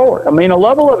going forward. I mean, a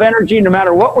level of energy, no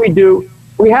matter what we do,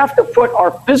 we have to put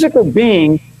our physical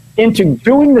being into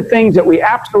doing the things that we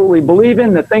absolutely believe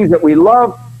in, the things that we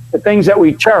love, the things that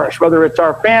we cherish, whether it's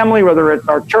our family, whether it's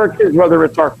our churches, whether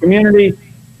it's our community,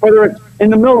 whether it's in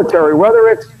the military, whether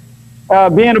it's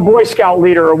being a Boy Scout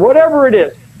leader, or whatever it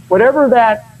is, whatever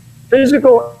that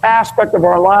physical aspect of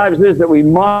our lives is that we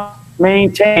must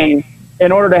maintain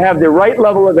in order to have the right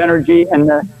level of energy and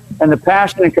the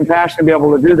passion and compassion to be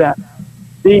able to do that.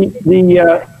 The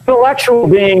intellectual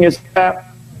being is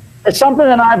it's something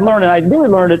that I've learned, and I really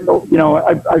learned it, you know,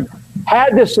 I've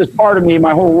had this as part of me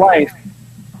my whole life,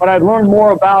 but I've learned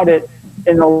more about it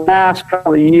in the last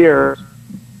couple of years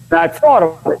than I've thought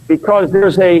of it, because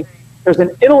there's an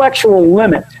intellectual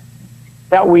limit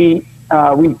that we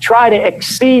try to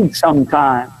exceed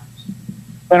sometimes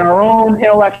in our own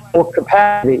intellectual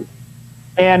capacity.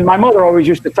 And my mother always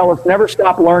used to tell us, never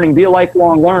stop learning, be a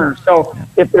lifelong learner. So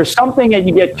if there's something that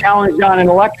you get challenged on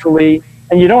intellectually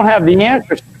and you don't have the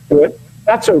answers to it,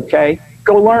 that's okay.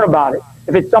 Go learn about it.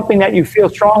 If it's something that you feel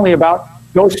strongly about,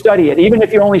 go study it. Even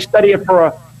if you only study it for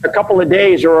a couple of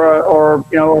days or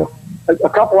you know, a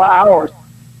couple of hours,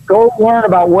 go learn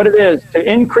about what it is to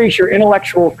increase your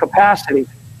intellectual capacity.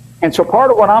 And so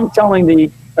part of what I'm telling the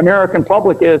American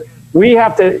public is we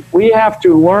have to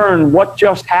learn what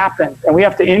just happened, and we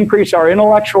have to increase our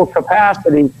intellectual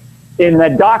capacity in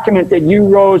that document that you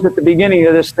wrote at the beginning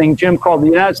of this thing, Jim, called the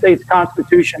United States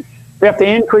Constitution. We have to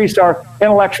increase our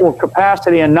intellectual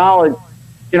capacity and knowledge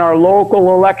in our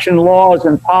local election laws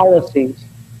and policies.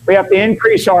 We have to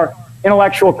increase our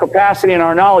intellectual capacity and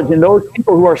our knowledge in those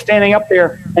people who are standing up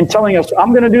there and telling us,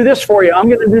 I'm going to do this for you, I'm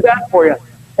going to do that for you.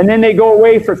 and then they go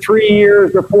away for 3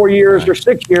 years or 4 years or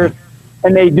 6 years,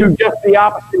 and they do just the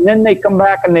opposite. And then they come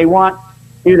back and they want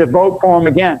you to vote for them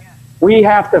again. We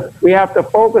have to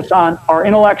focus on our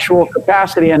intellectual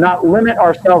capacity and not limit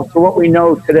ourselves to what we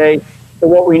know today, to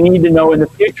what we need to know in the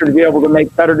future to be able to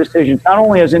make better decisions, not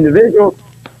only as individuals,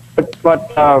 but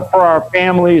for our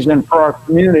families and for our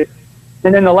community.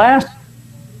 And then the last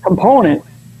component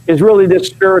is really this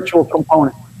spiritual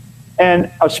component.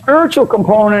 And a spiritual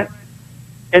component,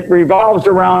 it revolves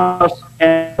around us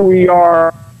and who we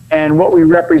are and what we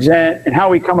represent and how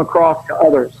we come across to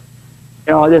others.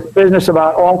 You know, this business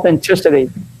about authenticity.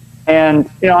 And,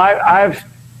 you know, I've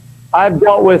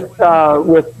dealt with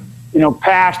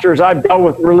pastors. I've dealt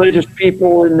with religious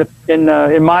people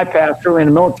in my past, certainly in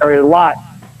the military, a lot.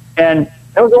 And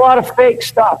there was a lot of fake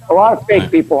stuff, a lot of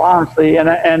fake people, honestly.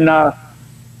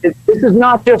 This is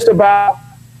not just about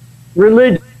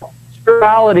religion.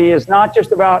 Spirituality is not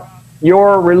just about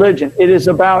your religion. It is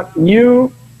about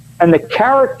you and the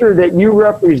character that you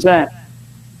represent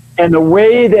and the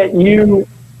way that you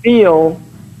feel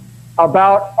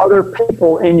about other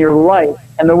people in your life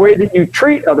and the way that you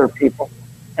treat other people.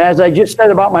 And as I just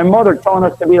said about my mother telling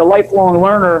us to be a lifelong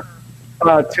learner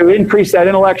to increase that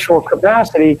intellectual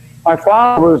capacity, my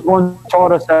father was one who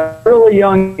taught us at a really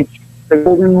young age the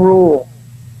golden rule.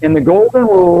 And the golden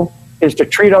rule is to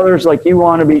treat others like you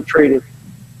want to be treated.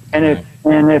 And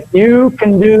if you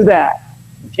can do that,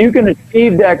 if you can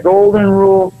achieve that golden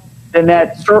rule, then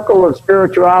that circle of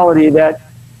spirituality that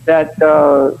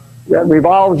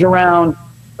revolves around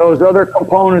those other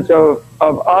components of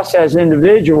us as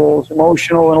individuals,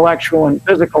 emotional, intellectual, and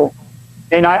physical,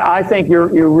 and I think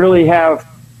you really have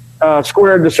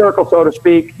squared the circle, so to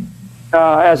speak,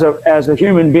 as a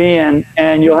human being,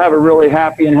 and you'll have a really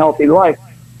happy and healthy life.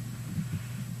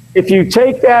 If you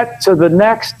take that to the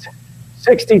next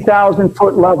 60,000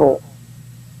 foot level,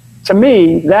 to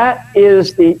me, that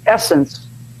is the essence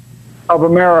of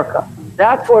America.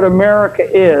 That's what America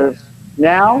is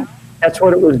now. That's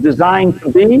what it was designed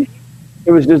to be.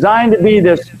 It was designed to be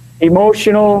this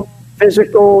emotional,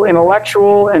 physical,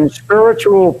 intellectual, and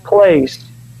spiritual place,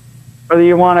 whether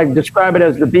you want to describe it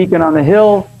as the beacon on the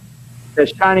hill, the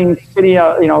shining city,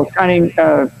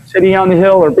 city on the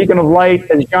hill, or beacon of light,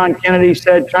 as John Kennedy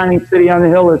said, shining city on the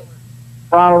hill, as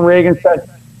Ronald Reagan said.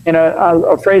 And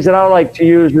a phrase that I like to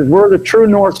use is, we're the true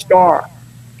North Star.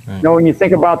 Right. You know, when you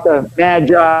think about the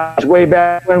Magi way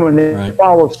back when they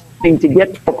followed something to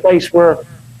get to a place where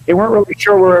they weren't really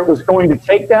sure where it was going to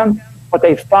take them, but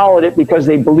they followed it because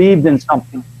they believed in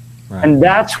something. Right. And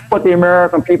that's what the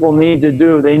American people need to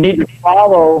do. They need to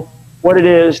follow what it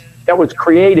is that was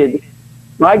created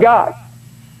by God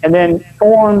and then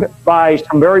formed by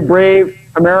some very brave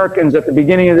Americans at the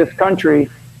beginning of this country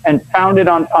and founded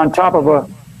on top of a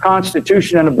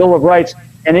Constitution and a Bill of Rights.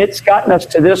 And it's gotten us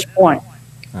to this point.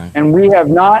 Right. And we have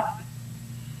not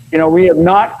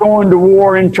gone to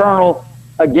war internal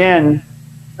again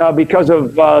because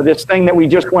of this thing that we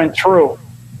just went through.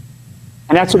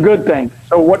 And that's a good thing.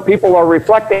 So what people are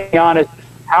reflecting on is,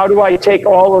 how do I take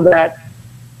all of that,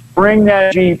 bring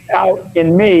that energy out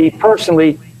in me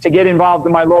personally to get involved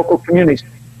in my local communities?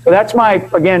 So that's my,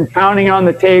 again, pounding on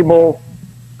the table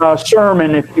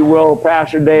sermon, if you will,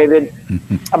 Pastor David,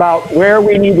 about where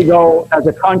we need to go as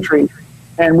a country.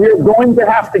 And we're going to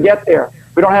have to get there.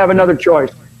 We don't have another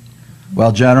choice.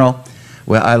 Well, General,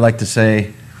 I like to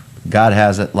say, God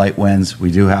has it, light wins.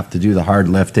 We do have to do the hard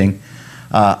lifting.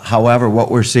 However, what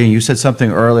we're seeing, you said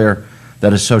something earlier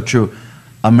that is so true.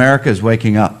 America is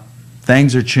waking up.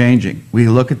 Things are changing. We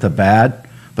look at the bad,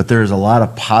 but there's a lot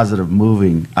of positive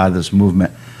moving out of this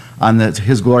movement. On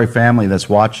His Glory family that's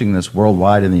watching this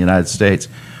worldwide in the United States,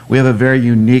 we have a very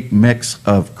unique mix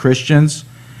of Christians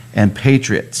and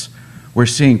patriots. We're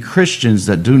seeing Christians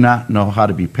that do not know how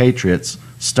to be patriots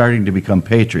starting to become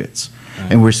patriots.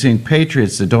 Right. And we're seeing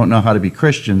patriots that don't know how to be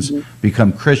Christians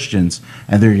become Christians,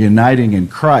 and they're uniting in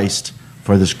Christ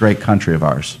for this great country of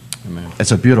ours. Amen.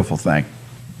 It's a beautiful thing.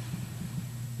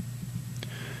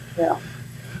 Yeah.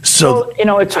 So,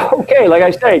 it's okay, like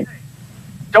I say,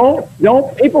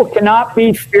 people cannot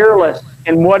be fearless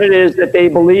in what it is that they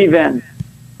believe in.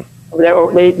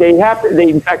 They have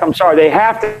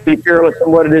to be fearless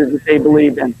in what it is that they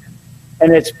believe in.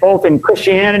 And it's both in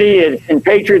Christianity, it's in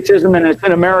patriotism, and it's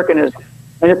in Americanism.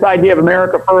 And this idea of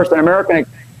America first and American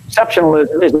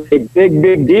exceptionalism is a big,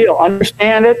 big deal.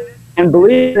 Understand it and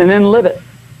believe it and then live it.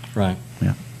 Right.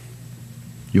 Yeah.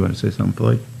 You want to say something,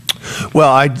 Floyd? Well,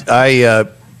 I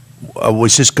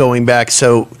was just going back.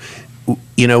 So,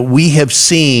 we have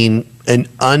seen an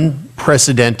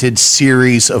unprecedented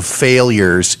series of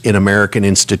failures in American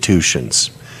institutions.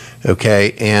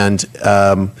 Okay, and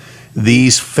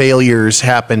these failures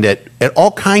happened at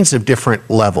all kinds of different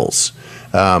levels.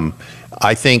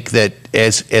 I think that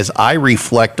as I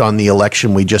reflect on the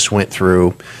election we just went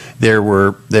through, there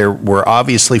were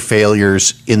obviously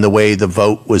failures in the way the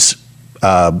vote was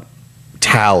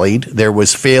tallied. There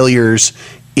was failures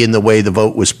in the way the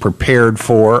vote was prepared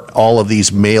for, all of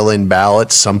these mail-in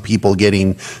ballots, some people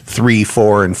getting 3,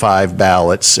 4, and 5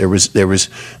 ballots. There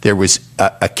was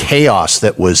a chaos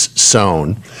that was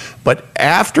sown. But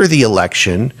after the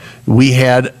election, we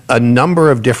had a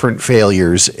number of different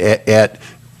failures at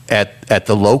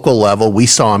the local level. We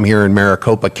saw them here in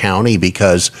Maricopa County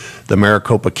because the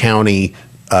Maricopa County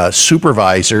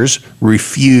supervisors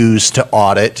refused to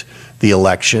audit the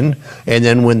election. And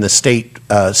then when the state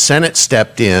Senate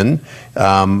stepped in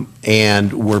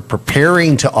and were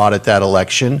preparing to audit that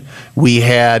election, we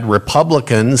had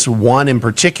Republicans, one in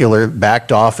particular,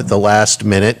 backed off at the last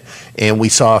minute, and we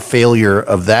saw a failure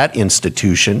of that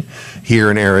institution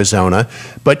here in Arizona.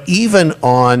 But even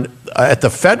at the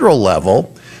federal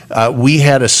level, we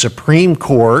had a Supreme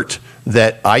Court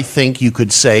that I think you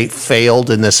could say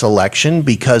failed in this election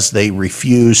because they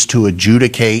refused to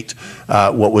adjudicate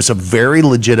what was a very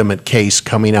legitimate case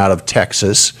coming out of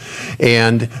Texas.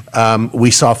 And we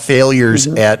saw failures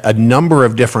at a number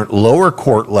of different lower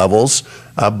court levels,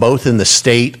 both in the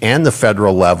state and the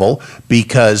federal level,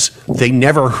 because they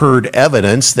never heard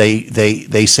evidence.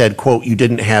 They said, quote, you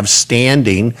didn't have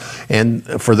standing. And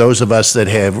for those of us that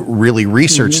have really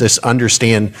researched this,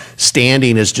 understand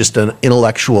standing is just an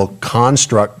intellectual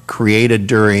construct created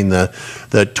during the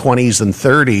 20s and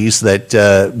 30s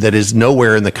that is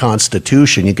nowhere in the Constitution.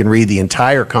 You can read the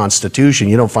entire Constitution.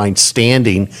 You don't find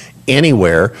standing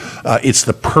anywhere. It's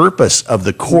the purpose of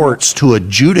the courts to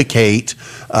adjudicate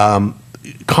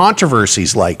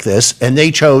controversies like this, and they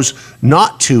chose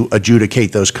not to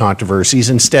adjudicate those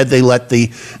controversies. Instead, they let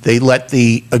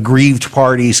the aggrieved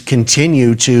parties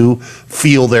continue to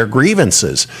feel their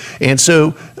grievances. And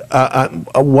so,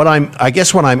 what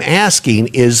I'm asking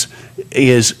is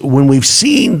when we've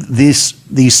seen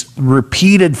these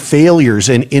repeated failures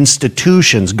in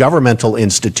institutions, governmental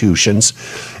institutions,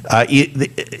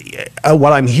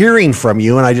 what I'm hearing from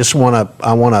you, and I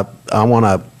want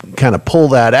to kind of pull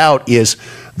that out, is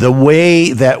the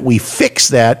way that we fix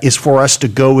that is for us to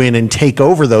go in and take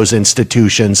over those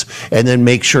institutions and then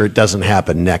make sure it doesn't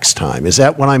happen next time. Is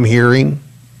that what I'm hearing?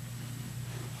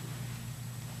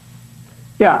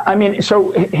 Yeah, I mean,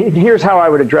 so here's how I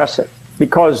would address it,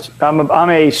 because I'm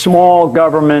a small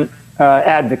government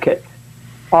advocate.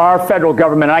 Our federal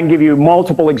government, I can give you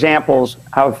multiple examples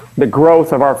of the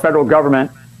growth of our federal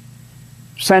government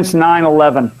since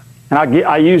 9/11. And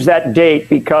I use that date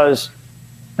because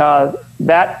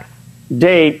that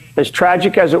date, as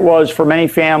tragic as it was for many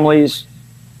families,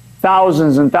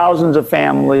 thousands and thousands of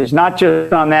families, not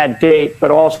just on that date,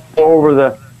 but also over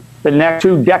the next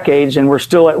 2 decades, and we're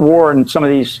still at war in some of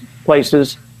these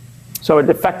places. So it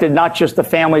affected not just the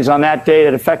families on that day,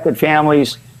 it affected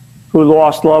families who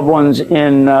lost loved ones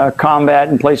in combat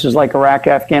in places like Iraq,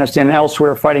 Afghanistan, and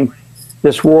elsewhere fighting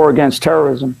this war against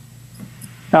terrorism.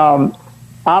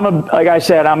 Like I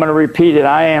said, I'm going to repeat it.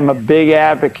 I am a big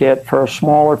advocate for a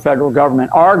smaller federal government.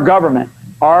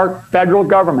 Our federal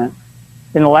government,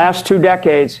 in the last 2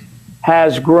 decades,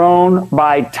 has grown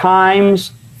by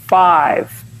 ×5.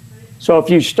 So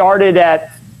if you started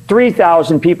at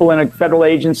 3,000 people in a federal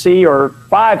agency or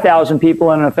 5,000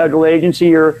 people in a federal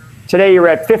agency, today you're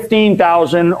at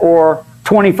 15,000 or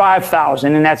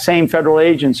 25,000 in that same federal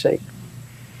agency.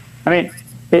 I mean,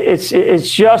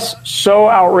 it's just so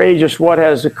outrageous what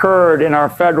has occurred in our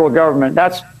federal government.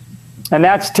 That's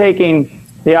taking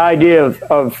the idea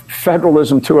of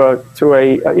federalism to a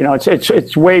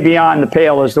it's way beyond the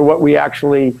pale as to what we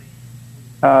actually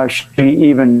should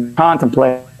even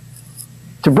contemplate.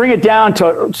 To bring it down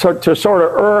to sort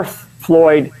of earth,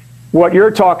 Floyd, what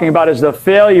you're talking about is the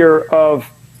failure of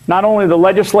not only the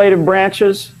legislative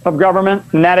branches of government,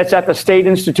 and that it's at the state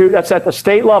institute, that's at the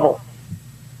state level,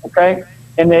 okay?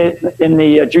 In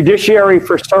the judiciary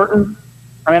for certain.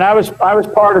 I mean, I was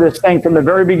part of this thing from the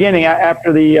very beginning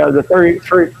after the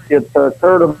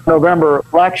 3rd of November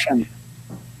election.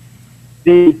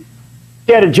 We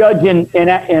had a judge in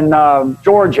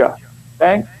Georgia,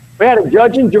 okay? We had a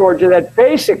judge in Georgia that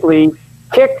basically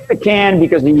kicked the can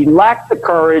because he lacked the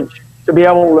courage to be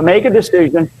able to make a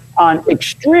decision on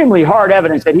extremely hard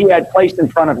evidence that he had placed in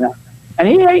front of him. And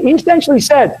he essentially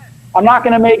said, I'm not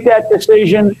going to make that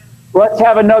decision. Let's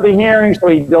have another hearing. So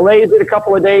he delays it a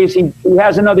couple of days. He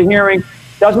has another hearing,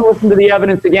 doesn't listen to the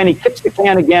evidence again. He kicks the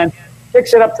can again,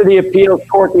 kicks it up to the appeals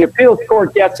court. The appeals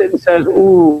court gets it and says,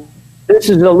 ooh, this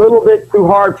is a little bit too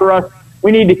hard for us.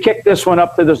 We need to kick this one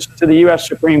up to the U.S.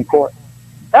 Supreme Court.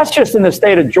 That's just in the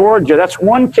state of Georgia. That's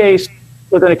one case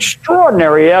with an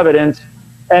extraordinary evidence,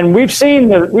 and we've seen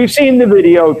the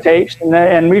videotapes,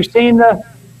 and we've seen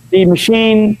the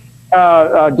machine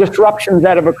disruptions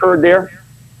that have occurred there.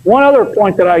 One other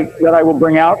point that I will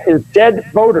bring out is dead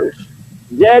voters.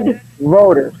 Dead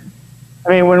voters. I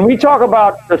mean, when we talk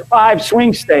about the 5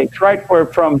 swing states, right,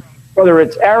 from whether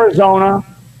it's Arizona,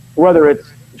 whether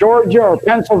it's Georgia or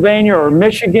Pennsylvania or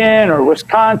Michigan or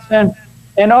Wisconsin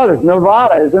and others,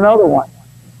 Nevada is another one.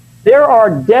 There are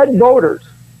dead voters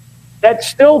that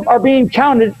still are being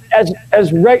counted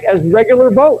as regular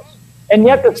votes. And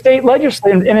yet the state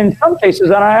legislature, and in some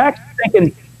cases, and I actually think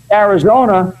in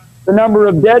Arizona, the number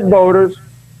of dead voters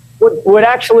would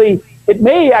actually, it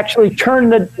may actually turn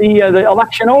the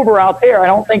election over out there. I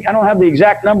don't have the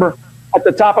exact number at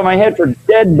the top of my head for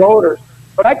dead voters.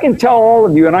 But I can tell all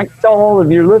of you, and I can tell all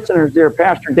of your listeners there,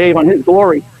 Pastor Dave, on his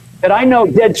glory, that I know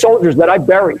dead soldiers that I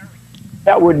buried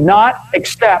that would not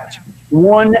accept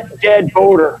one dead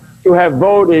voter to have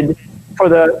voted for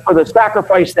the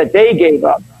sacrifice that they gave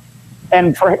up.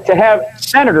 And to have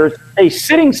senators, a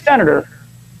sitting senator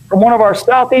from one of our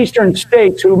southeastern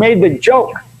states who made the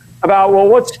joke about,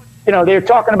 well, they're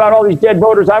talking about all these dead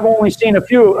voters. I've only seen a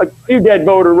few dead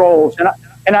voter rolls. That's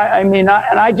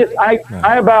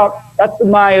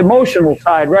my emotional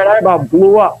side, right? I about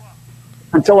blew up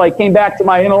until I came back to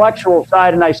my intellectual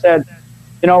side and I said,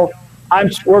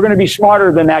 we're going to be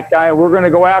smarter than that guy. We're going to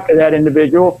go after that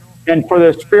individual. And for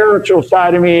the spiritual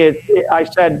side of me, I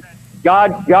said,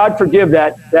 God forgive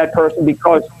that person,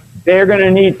 because they're going to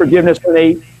need forgiveness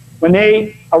when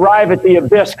they arrive at the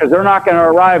abyss, because they're not going to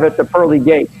arrive at the pearly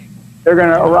gates. They're going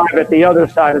to arrive at the other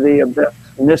side of the abyss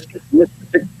in this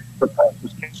particular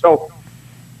case. So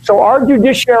our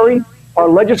judiciary, our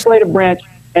legislative branch,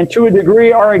 and to a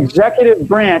degree our executive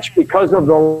branch, because of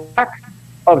the lack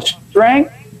of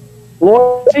strength,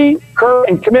 loyalty, courage,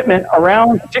 and commitment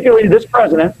around particularly this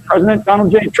President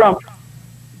Donald J. Trump,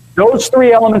 those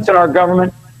 3 elements in our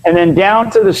government, and then down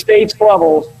to the states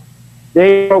levels,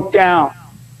 they broke down.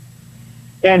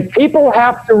 And people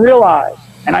have to realize,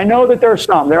 and I know that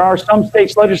there are some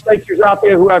states legislatures out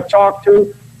there who I've talked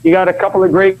to. You got a couple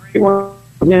of great ones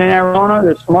in Arizona.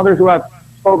 There's some others who I've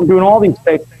spoken to in all these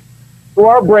states who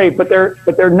are brave, but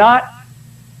they're not.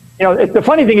 The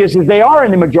funny thing is they are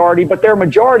in the majority, but their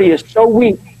majority is so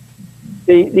weak.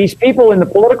 These people in the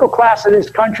political class of this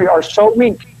country are so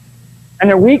weak, and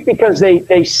they're weak because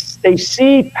they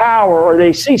see power, or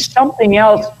they see something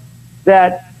else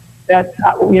that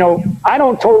I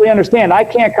don't totally understand. I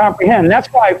can't comprehend. And that's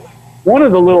why one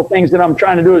of the little things that I'm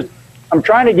trying to do is I'm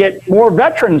trying to get more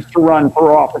veterans to run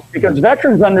for office, because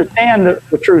veterans understand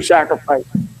the true sacrifice.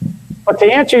 But to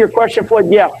answer your question,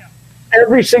 Floyd, yes,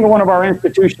 every single one of our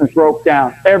institutions broke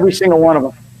down, every single one of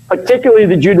them, particularly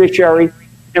the judiciary.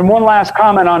 And one last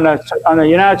comment on the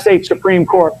United States Supreme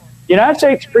Court. The United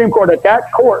States Supreme Court, at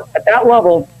that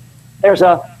level, there's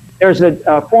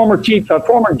a former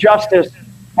justice,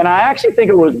 and I actually think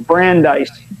it was Brandeis.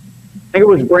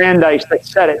 That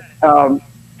said it.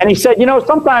 And he said,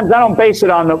 sometimes I don't base it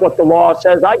on what the law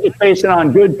says. I just base it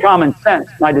on good common sense,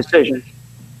 my decisions.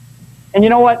 And you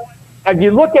know what? If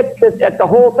you look at the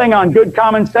whole thing on good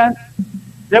common sense,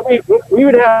 then we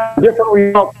would have a different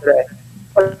result today.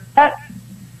 But that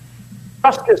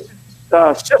justice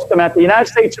system at the United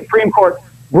States Supreme Court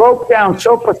broke down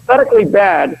so pathetically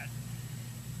bad.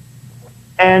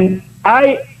 And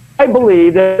I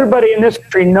believe that everybody in this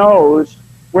country knows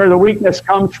where the weakness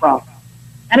comes from.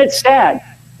 And it's sad,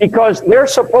 because they're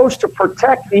supposed to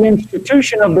protect the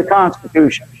institution of the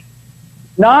Constitution,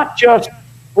 not just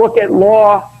look at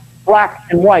law black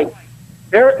and white.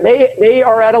 They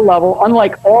are at a level,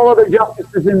 unlike all other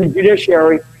justices in the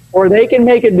judiciary, where they can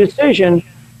make a decision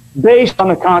based on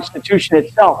the Constitution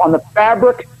itself, on the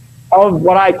fabric of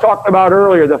what I talked about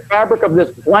earlier, the fabric of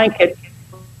this blanket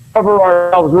cover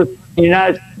ourselves with the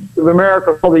United States of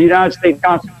America, called the United States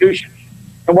Constitution.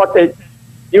 And what the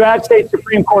United States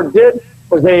Supreme Court did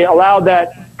was they allowed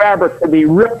that fabric to be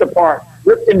ripped apart,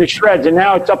 ripped into shreds, and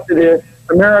now it's up to the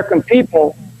American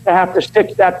people to have to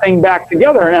stitch that thing back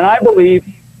together. And I believe,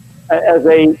 as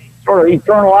a sort of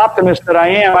eternal optimist that I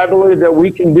am, I believe that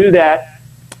we can do that.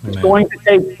 Amen. It's going to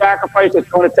take sacrifice, it's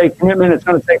going to take commitment, it's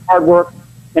going to take hard work,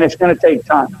 and it's going to take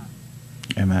time.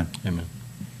 Amen. Amen.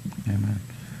 Amen.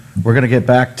 We're going to get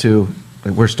back to,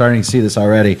 we're starting to see this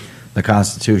already, the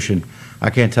Constitution.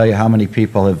 I can't tell you how many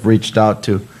people have reached out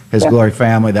to His Glory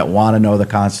family that want to know the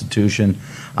Constitution.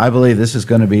 I believe this is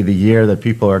going to be the year that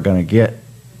people are going to get,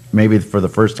 maybe for the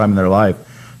first time in their life,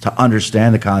 to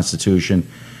understand the Constitution.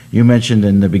 You mentioned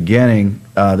in the beginning,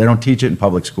 they don't teach it in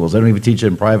public schools. They don't even teach it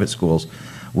in private schools.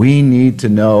 We need to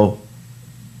know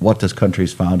what this country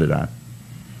is founded on.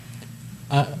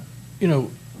 You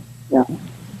know, Yeah.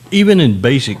 even in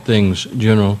basic things,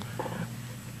 General,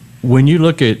 when you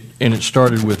look at, and it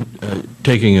started with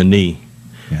taking a knee,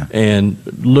 Yeah. and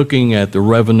looking at the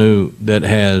revenue that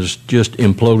has just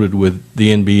imploded with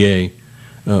the NBA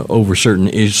over certain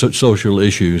social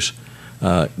issues,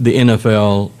 the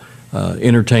NFL,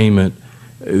 entertainment,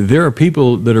 there are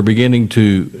people that are beginning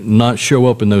to not show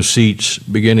up in those seats,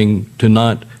 beginning to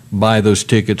not buy those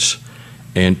tickets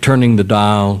and turning the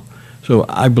dial. So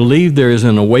I believe there is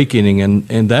an awakening,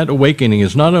 and that awakening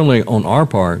is not only on our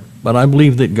part, but I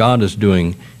believe that God is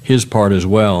doing his part as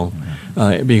well.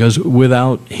 Because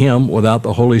without him, without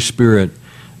the Holy Spirit,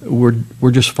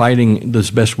 we're just fighting as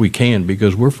best we can,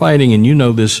 because we're fighting, and you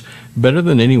know this better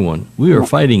than anyone, we are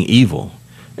fighting evil.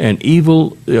 And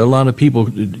evil, a lot of people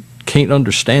can't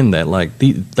understand that. Like,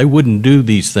 they wouldn't do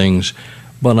these things.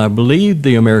 But I believe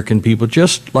the American people,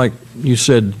 just like you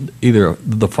said, either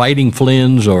the fighting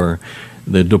Flynns or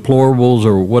the deplorables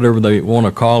or whatever they want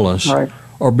to call us, Right.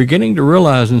 are beginning to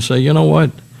realize and say, you know what,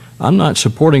 I'm not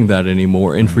supporting that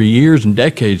anymore. And for years and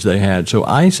decades they had. So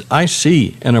I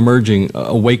see an emerging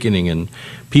awakening in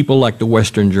people like the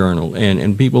Western Journal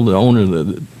and people that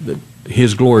own the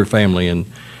His Glory family and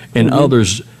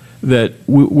others, that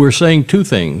we're saying two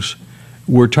things.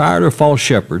 We're tired of false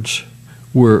shepherds.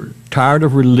 We're tired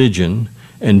of religion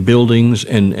and buildings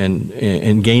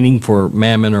and gaining for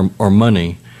mammon or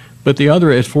money. But the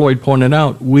other, as Floyd pointed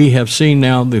out, we have seen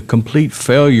now the complete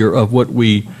failure of what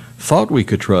we thought we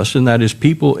could trust, and that is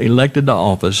people elected to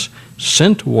office,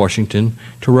 sent to Washington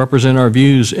to represent our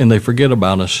views, and they forget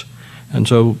about us. And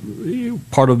so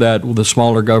part of that, with the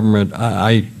smaller government,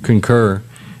 I concur,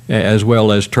 as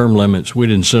well as term limits. We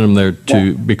didn't send them there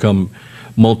to become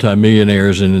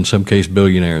multimillionaires and in some case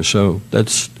billionaires. So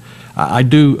that's, I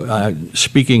do,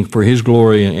 speaking for his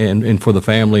glory and for the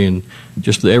family and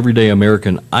just the everyday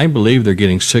American, I believe they're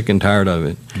getting sick and tired of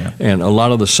it. Yeah. And a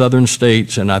lot of the southern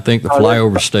states, and I think the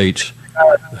flyover states.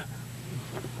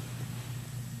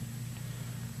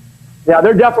 Yeah,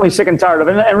 they're definitely sick and tired of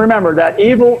it. And remember that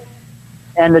evil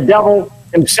and the devil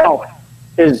himself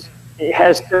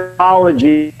has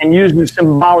symbology and uses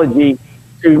symbology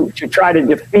to try to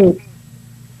defeat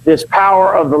this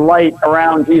power of the light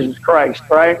around Jesus Christ,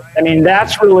 right? I mean,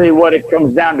 that's really what it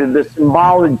comes down to, the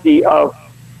symbology of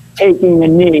taking the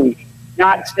knee,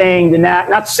 not saying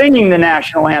not singing the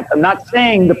national anthem, not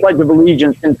saying the Pledge of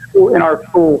Allegiance in our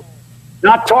school,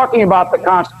 not talking about the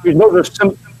Constitution. Those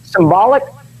are symbolic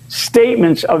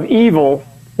statements of evil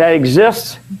that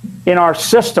exists in our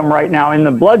system right now, in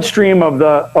the bloodstream of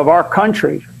our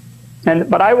country.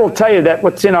 But I will tell you that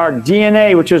what's in our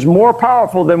DNA, which is more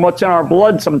powerful than what's in our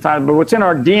blood sometimes, but what's in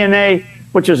our DNA,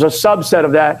 which is a subset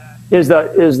of that, is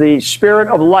the spirit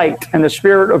of light and the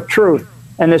spirit of truth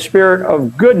and the spirit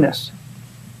of goodness.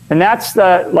 And that's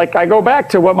like I go back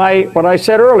to what I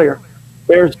said earlier.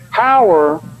 There's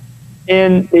power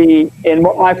in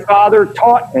what my father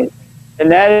taught me,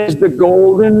 and that is the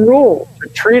golden rule, to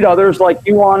treat others like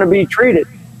you want to be treated.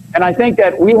 And I think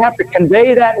that we have to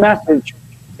convey that message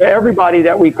to everybody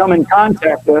that we come in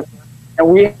contact with, and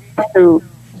we have to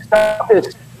stop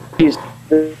this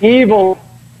evil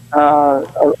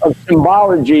of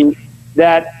symbology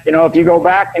that, if you go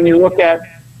back and you look at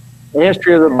the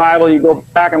history of the Bible, you go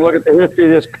back and look at the history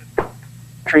of this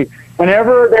country,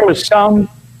 whenever there was some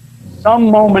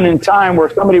moment in time where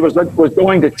somebody was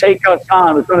going to take us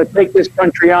on, was going to take this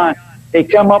country on, they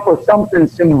come up with something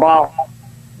symbolic.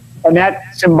 And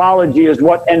that symbology is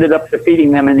what ended up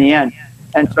defeating them in the end.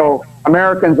 And so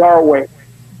Americans are awake.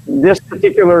 This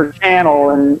particular channel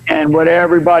and what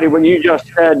you just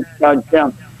said,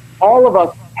 Jim, all of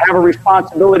us have a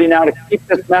responsibility now to keep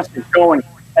this message going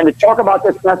and to talk about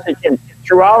this message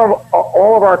throughout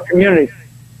all of our communities.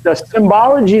 The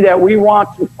symbology that we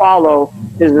want to follow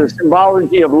is the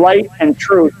symbology of light and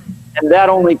truth, and that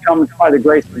only comes by the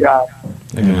grace of God.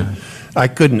 Amen. I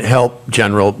couldn't help,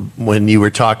 General, when you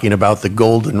were talking about the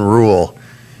golden rule,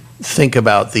 think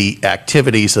about the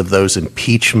activities of those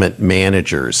impeachment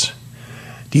managers.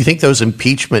 Do you think those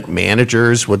impeachment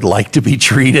managers would like to be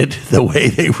treated the way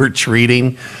they were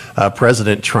treating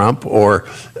President Trump? Or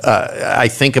I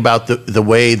think about the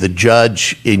way the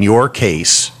judge in your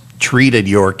case treated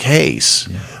your case.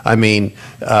 Yeah. I mean,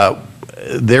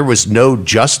 there was no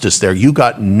justice there. You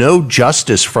got no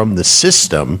justice from the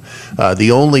system. The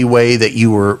only way that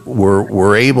you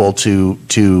were able to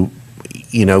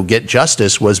get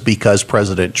justice was because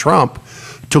President Trump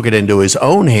took it into his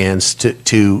own hands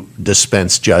to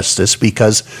dispense justice,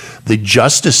 because the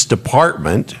Justice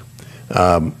Department,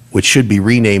 which should be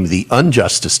renamed the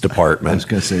Unjustice Department, I was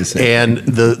gonna say the same and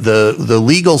the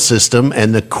legal system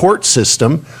and the court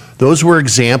system, those were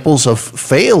examples of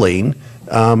failing,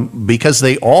 because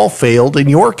they all failed in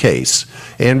your case.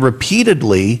 And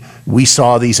repeatedly, we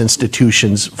saw these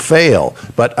institutions fail.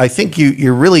 But I think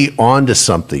you're really onto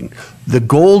something. The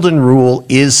golden rule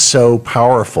is so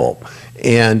powerful.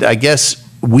 And I guess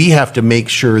we have to make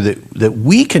sure that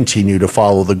we continue to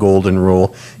follow the golden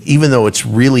rule, even though it's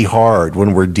really hard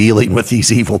when we're dealing with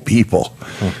these evil people.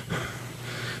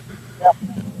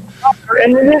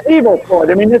 And it is evil, Floyd.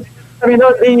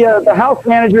 The House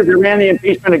managers that ran the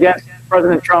impeachment against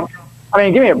President Trump,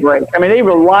 give me a break. They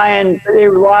were lying. They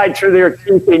lied through their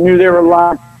teeth. They knew they were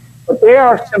lying. But they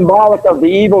are symbolic of the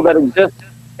evil that exists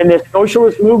in this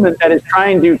socialist movement that is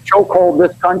trying to chokehold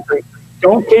this country.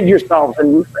 Don't kid yourselves.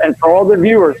 And for all the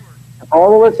viewers, and for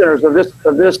all the listeners of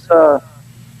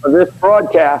this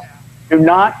broadcast, do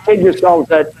not kid yourselves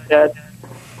that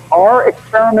our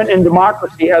experiment in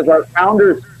democracy, as our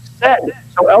founders said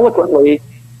so eloquently,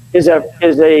 is an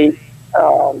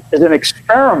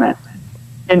experiment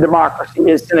in democracy.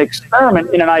 It's an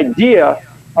experiment in an idea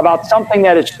about something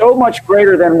that is so much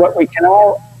greater than what we can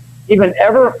all even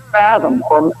ever fathom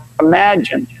or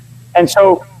imagine. And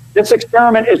so this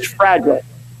experiment is fragile.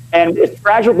 And it's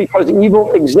fragile because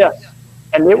evil exists.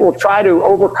 And it will try to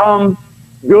overcome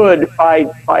good by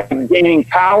gaining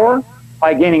power,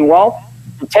 by gaining wealth,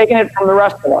 and taking it from the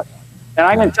rest of us. And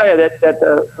I can tell you that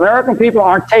the American people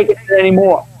aren't taking it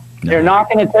anymore. They're not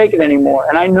going to take it anymore.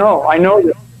 And I know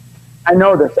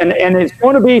this. And it's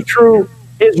going to be through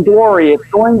his glory. It's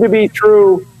going to be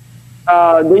through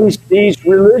these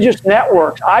religious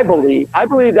networks, I believe. I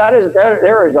believe there is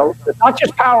it's not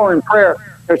just power in prayer.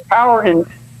 There's power in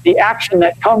the action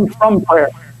that comes from prayer.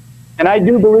 And I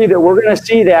do believe that we're going to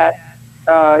see that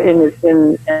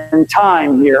in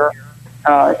time here.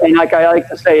 And like I like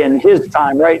to say, in his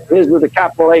time, right? His with a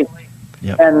capital H.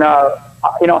 Yep. And,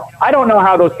 I don't know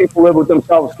how those people live with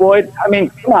themselves, Floyd.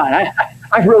 Come on.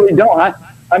 I really don't.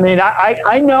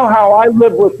 I know how I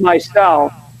live with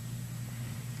myself.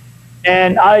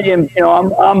 And I am,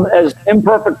 I'm as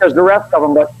imperfect as the rest of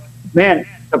them. But, man,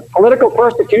 the political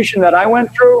persecution that I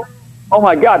went through, oh,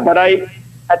 my God. But at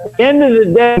the end of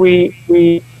the day,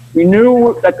 we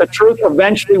knew that the truth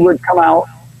eventually would come out,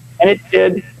 and it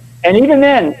did. And even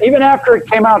then, even after it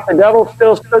came out, the devil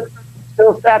still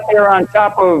sat there on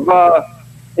top of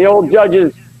the old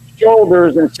judge's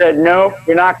shoulders and said, "No,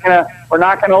 we're not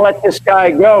gonna let this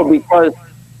guy go," because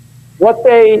what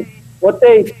they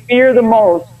fear the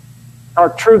most are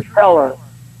truth tellers,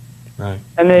 Right.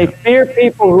 and they fear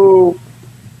people who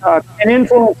can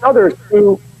influence others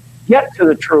to get to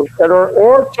the truth,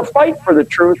 or to fight for the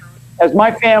truth, as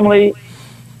my family,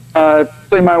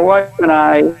 particularly my wife and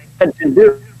I, had to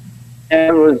do. And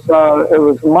it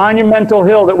was a monumental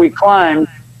hill that we climbed,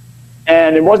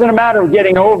 and it wasn't a matter of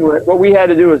getting over it. What we had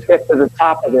to do was get to the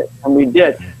top of it, and we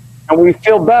did, and we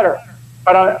feel better.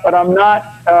 But I'm not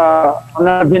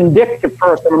a vindictive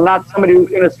person. I'm not somebody who's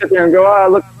going to sit there and go,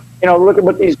 look at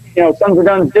what these sons of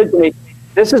guns did to me.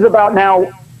 This is about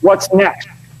now what's next.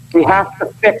 We have to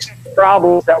fix the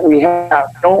problems that we have.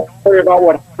 Don't worry about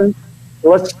what happened.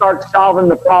 Let's start solving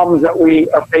the problems that we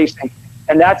are facing,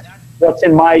 and that's what's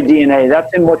in my DNA.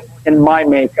 That's what's in my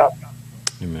makeup.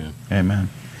 Amen. Amen.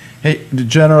 Hey,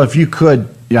 General, if you could,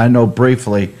 I know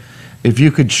briefly, if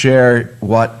you could share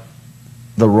what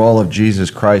the role of Jesus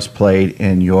Christ played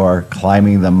in your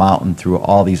climbing the mountain through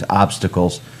all these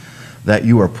obstacles that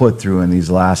you were put through in these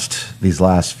last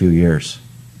few years.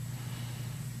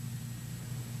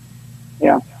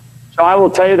 Yeah. So I will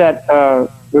tell you that,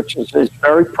 which is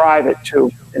very private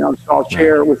too. So I'll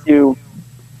share it with you.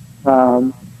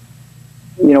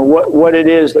 What it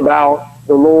is about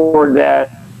the Lord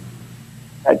that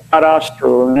got us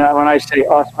through. And when I say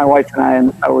us, my wife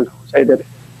and I always say that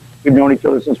we've known each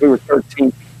other since we were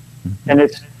 13. And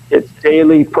it's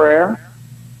daily prayer.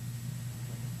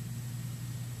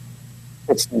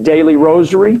 It's daily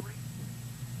rosary.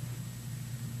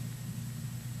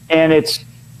 And it's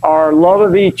our love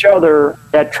of each other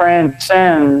that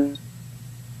transcends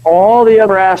all the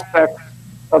other aspects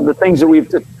of the things that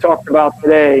we've talked about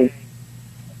today.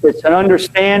 It's an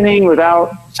understanding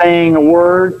without saying a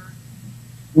word,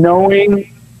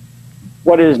 knowing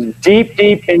what is deep,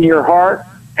 deep in your heart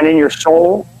and in your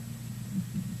soul.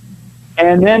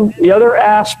 And then the other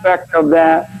aspect of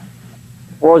that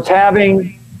was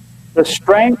having the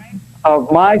strength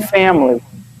of my family,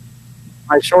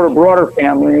 my sort of broader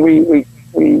family.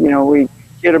 We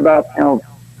kid about,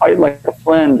 fight like the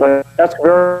Flynn, but that's a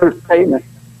very good statement.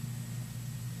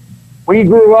 We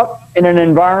grew up in an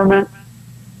environment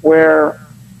where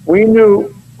we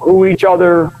knew who each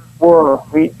other were.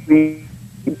 We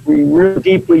really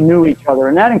deeply knew each other,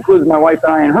 and that includes my wife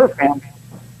and I and her family.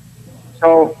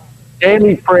 So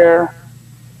daily prayer,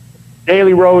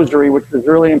 daily rosary, which is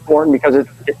really important because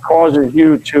it causes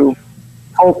you to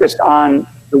focus on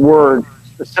the Word,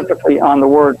 specifically on the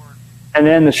Word, and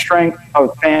then the strength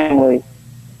of family.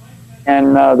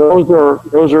 And those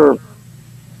are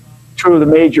two of the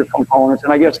major components.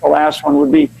 And I guess the last one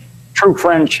would be true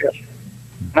friendship.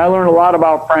 And I learned a lot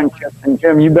about friendship. And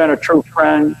Jim, you've been a true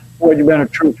friend. Boyd, you've been a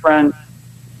true friend.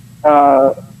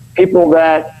 People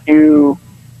that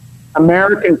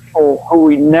American people who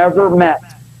we never met,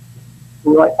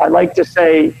 who I like to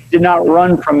say did not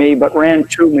run from me, but ran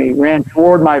to me, ran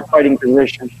toward my fighting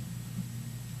position.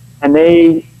 And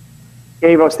they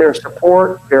gave us their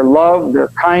support, their love, their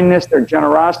kindness, their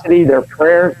generosity, their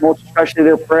prayers, most especially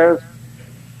their prayers.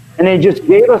 And they just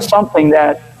gave us something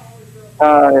that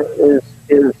is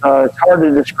it's hard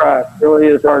to describe. It really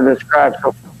is hard to describe.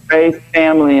 So faith,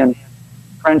 family, and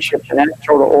friendship in that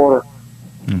sort of order.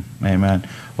 Amen.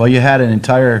 Well, you had an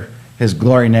entire His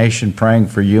Glory Nation praying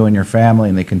for you and your family,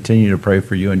 and they continue to pray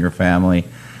for you and your family.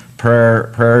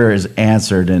 Prayer is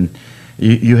answered, and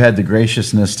you had the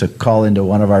graciousness to call into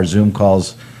one of our Zoom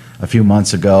calls a few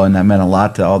months ago, and that meant a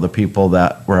lot to all the people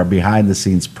that were behind the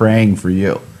scenes praying for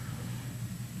you.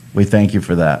 We thank you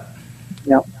for that.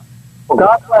 Yeah. Well,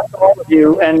 God bless all of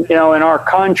you, and in our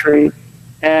country.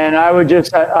 And I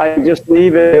just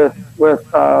leave it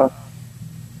with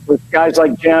guys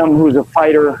like Jim, who's a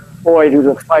fighter, Floyd, who's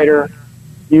a fighter.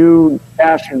 You,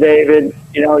 Pastor David,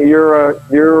 you're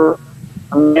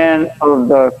a man of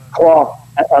the cloth,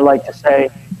 I like to say.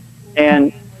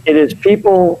 And it is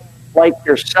people like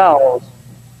yourselves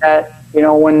that,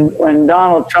 when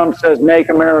Donald Trump says, make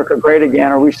America great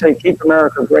again, or we say, keep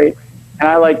America great, and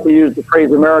I like to use the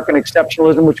phrase American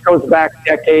exceptionalism, which goes back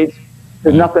decades.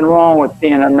 There's nothing wrong with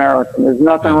being American. There's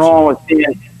nothing wrong with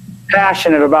being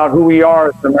passionate about who we are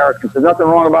as Americans. There's nothing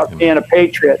wrong about being a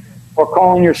patriot or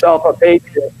calling yourself a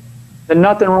patriot. There's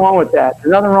nothing wrong with that.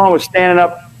 There's nothing wrong with standing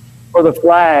up for the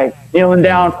flag, kneeling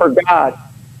down for God.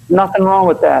 Nothing wrong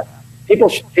with that.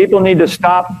 People need to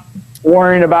stop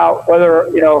worrying about whether,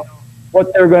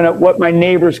 what my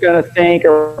neighbor's going to think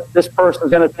or this person's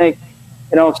going to think.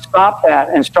 Stop that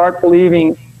and start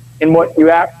believing in what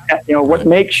what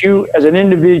makes you as an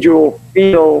individual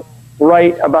feel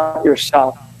right about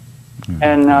yourself.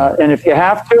 And if you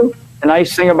have to, the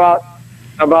nice thing about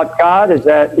God is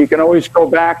that you can always go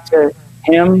back to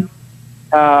Him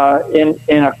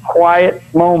in a quiet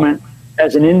moment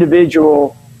as an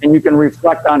individual, and you can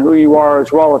reflect on who you are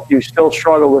as well if you still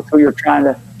struggle with who you're trying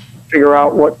to figure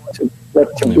out what to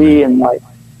be in life.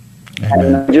 Amen.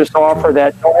 And I just offer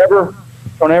that don't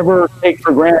ever take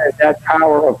for granted that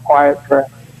power of quiet prayer.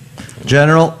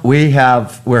 General, we're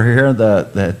here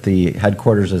at the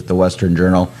headquarters at the Western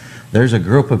Journal. There's a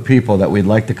group of people that we'd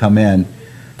like to come in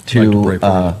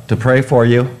to pray for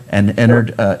you and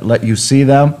let you see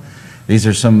them. These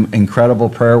are some incredible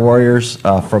prayer warriors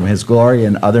from His Glory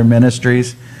and other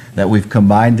ministries that we've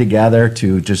combined together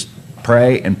to just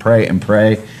pray and pray and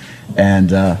pray. And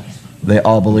they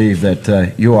all believe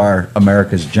that you are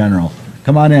America's general.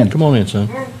 Come on in. Come on in, son.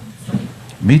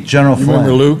 Meet General Flynn.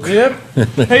 Remember Luke? Yep.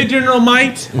 Hey, General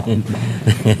Mite.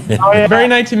 Very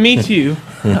nice to meet you.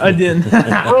 I didn't.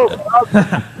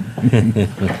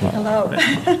 Hello.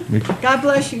 God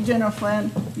bless you, General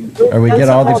Flynn. We get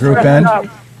all the group in?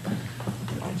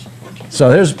 So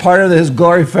there's part of His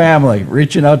Glory family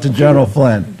reaching out to General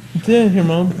Flynn. Yeah, here,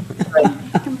 Mom.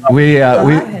 We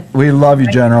love you,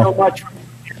 General. So much.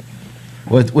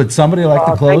 Would somebody like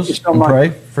to close thank you so and much. pray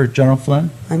for General Flynn?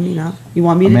 You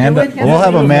want me Amanda? to do it? We'll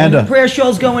have Amanda. Prayer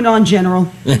show's going on, General.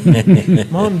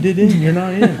 Mom did in. You're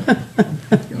not in.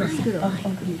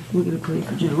 We're going to pray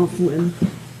for General Flynn.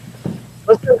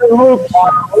 Listen to Luke.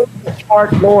 Luke's a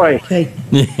smart boy. Okay.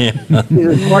 He's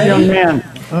a smart young man.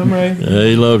 I'm right. Yeah,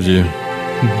 he loves you.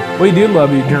 We do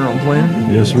love you, General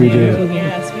Flynn. Yes, we do.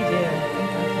 Yes, we do.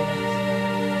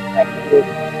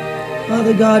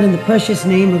 Father God, in the precious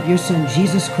name of your Son,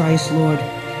 Jesus Christ, Lord,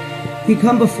 we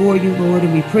come before you, Lord,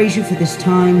 and we praise you for this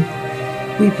time.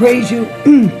 We praise you,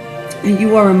 and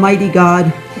you are a mighty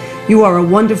God. You are a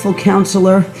wonderful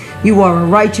counselor. You are a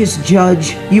righteous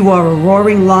judge. You are a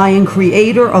roaring lion,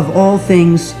 creator of all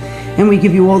things. And we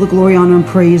give you all the glory, honor, and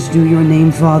praise due your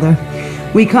name, Father.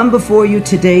 We come before you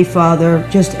today, Father,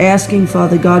 just asking,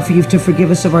 Father God, for you to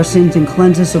forgive us of our sins and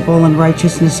cleanse us of all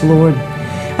unrighteousness, Lord.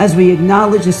 as we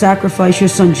acknowledge the sacrifice your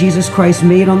Son Jesus Christ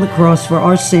made on the cross for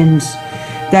our sins,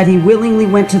 that he willingly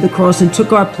went to the cross and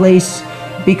took our place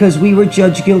because we were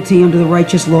judged guilty under the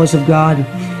righteous laws of God.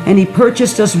 And he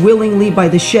purchased us willingly by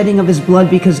the shedding of his blood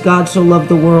because God so loved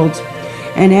the world.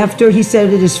 And after he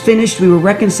said it is finished, we were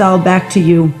reconciled back to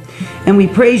you. And we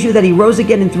praise you that he rose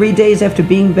again in 3 days after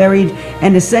being buried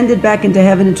and ascended back into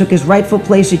heaven and took his rightful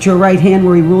place at your right hand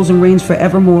where he rules and reigns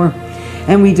forevermore.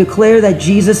 And we declare that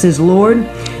Jesus is Lord,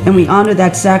 and we honor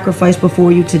that sacrifice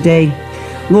before you today.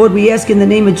 Lord, we ask in the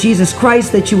name of Jesus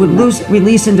Christ that you would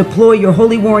release and deploy your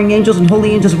holy warring angels and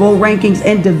holy angels of all rankings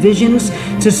and divisions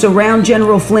to surround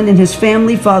General Flynn and his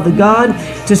family, Father God,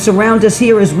 to surround us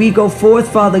here as we go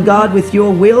forth, Father God, with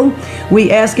your will.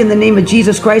 We ask in the name of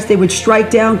Jesus Christ they would strike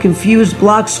down, confuse,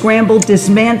 block, scramble,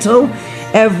 dismantle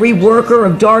every worker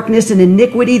of darkness and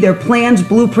iniquity, their plans,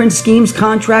 blueprints, schemes,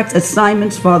 contracts,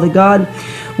 assignments, Father God.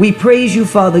 We praise you,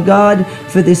 Father God,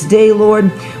 for this day, Lord.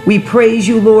 We praise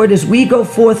you, Lord, as we go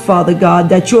forth, Father God,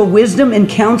 that your wisdom and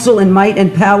counsel and might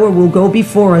and power will go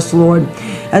before us, Lord,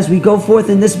 as we go forth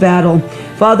in this battle.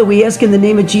 Father, we ask in the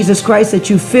name of Jesus Christ that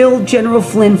you fill General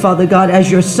Flynn, Father God,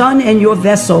 as your son and your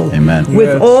vessel. Amen.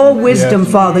 With all wisdom,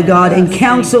 Father God, and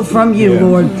counsel from you,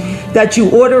 Lord. That you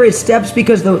order his steps,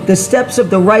 because the steps of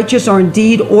the righteous are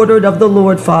indeed ordered of the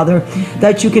Lord, Father.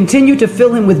 That you continue to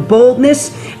fill him with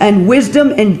boldness and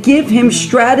wisdom and give him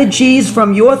strategies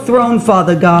from your throne,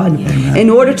 Father God, in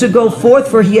order to go forth,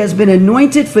 for he has been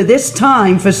anointed for this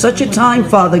time, for such a time,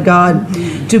 Father God,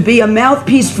 to be a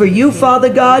mouthpiece for you,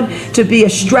 Father God, to be a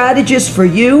strategist for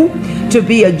you, to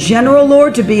be a general,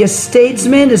 Lord, to be a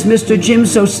statesman, as Mr. Jim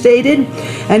so stated.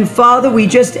 And Father, we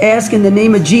just ask in the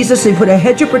name of Jesus to put a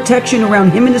hedge of protection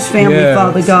around him and his family,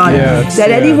 Father God, that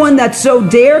anyone that so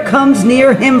dare comes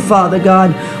near him, Father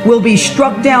God, will be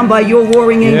struck down by your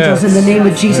warring angels in the name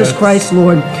of Jesus Christ,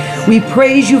 Lord. We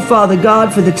praise you, Father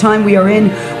God, for the time we are in.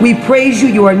 We praise you.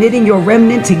 You are knitting your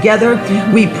remnant together.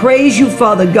 We praise you,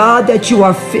 Father God, that you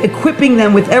are equipping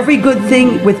them with every good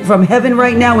thing from heaven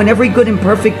right now and every good and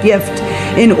perfect gift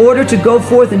in order to go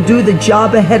forth and do the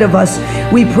job ahead of us.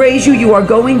 We praise you. You are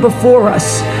going before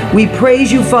us. We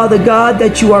praise you, Father God,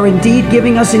 that you are indeed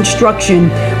giving us instruction.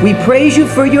 We praise you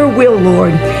for your will,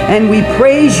 Lord. And we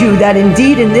praise you that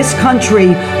indeed in this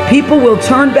country, people will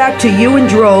turn back to you in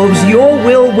droves. Your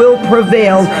will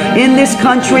prevail in this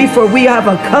country, for we have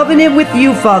a covenant with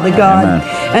you, Father God.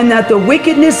 Amen. And that the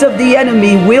wickedness of the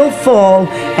enemy will fall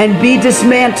and be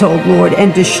dismantled, Lord,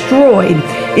 and destroyed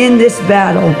in this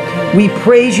battle. We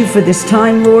praise you for this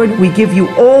time, Lord. We give you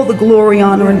all the glory,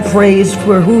 honor, and praise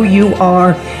for who you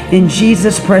are. In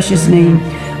Jesus' precious name,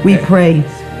 we pray.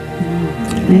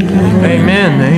 Amen.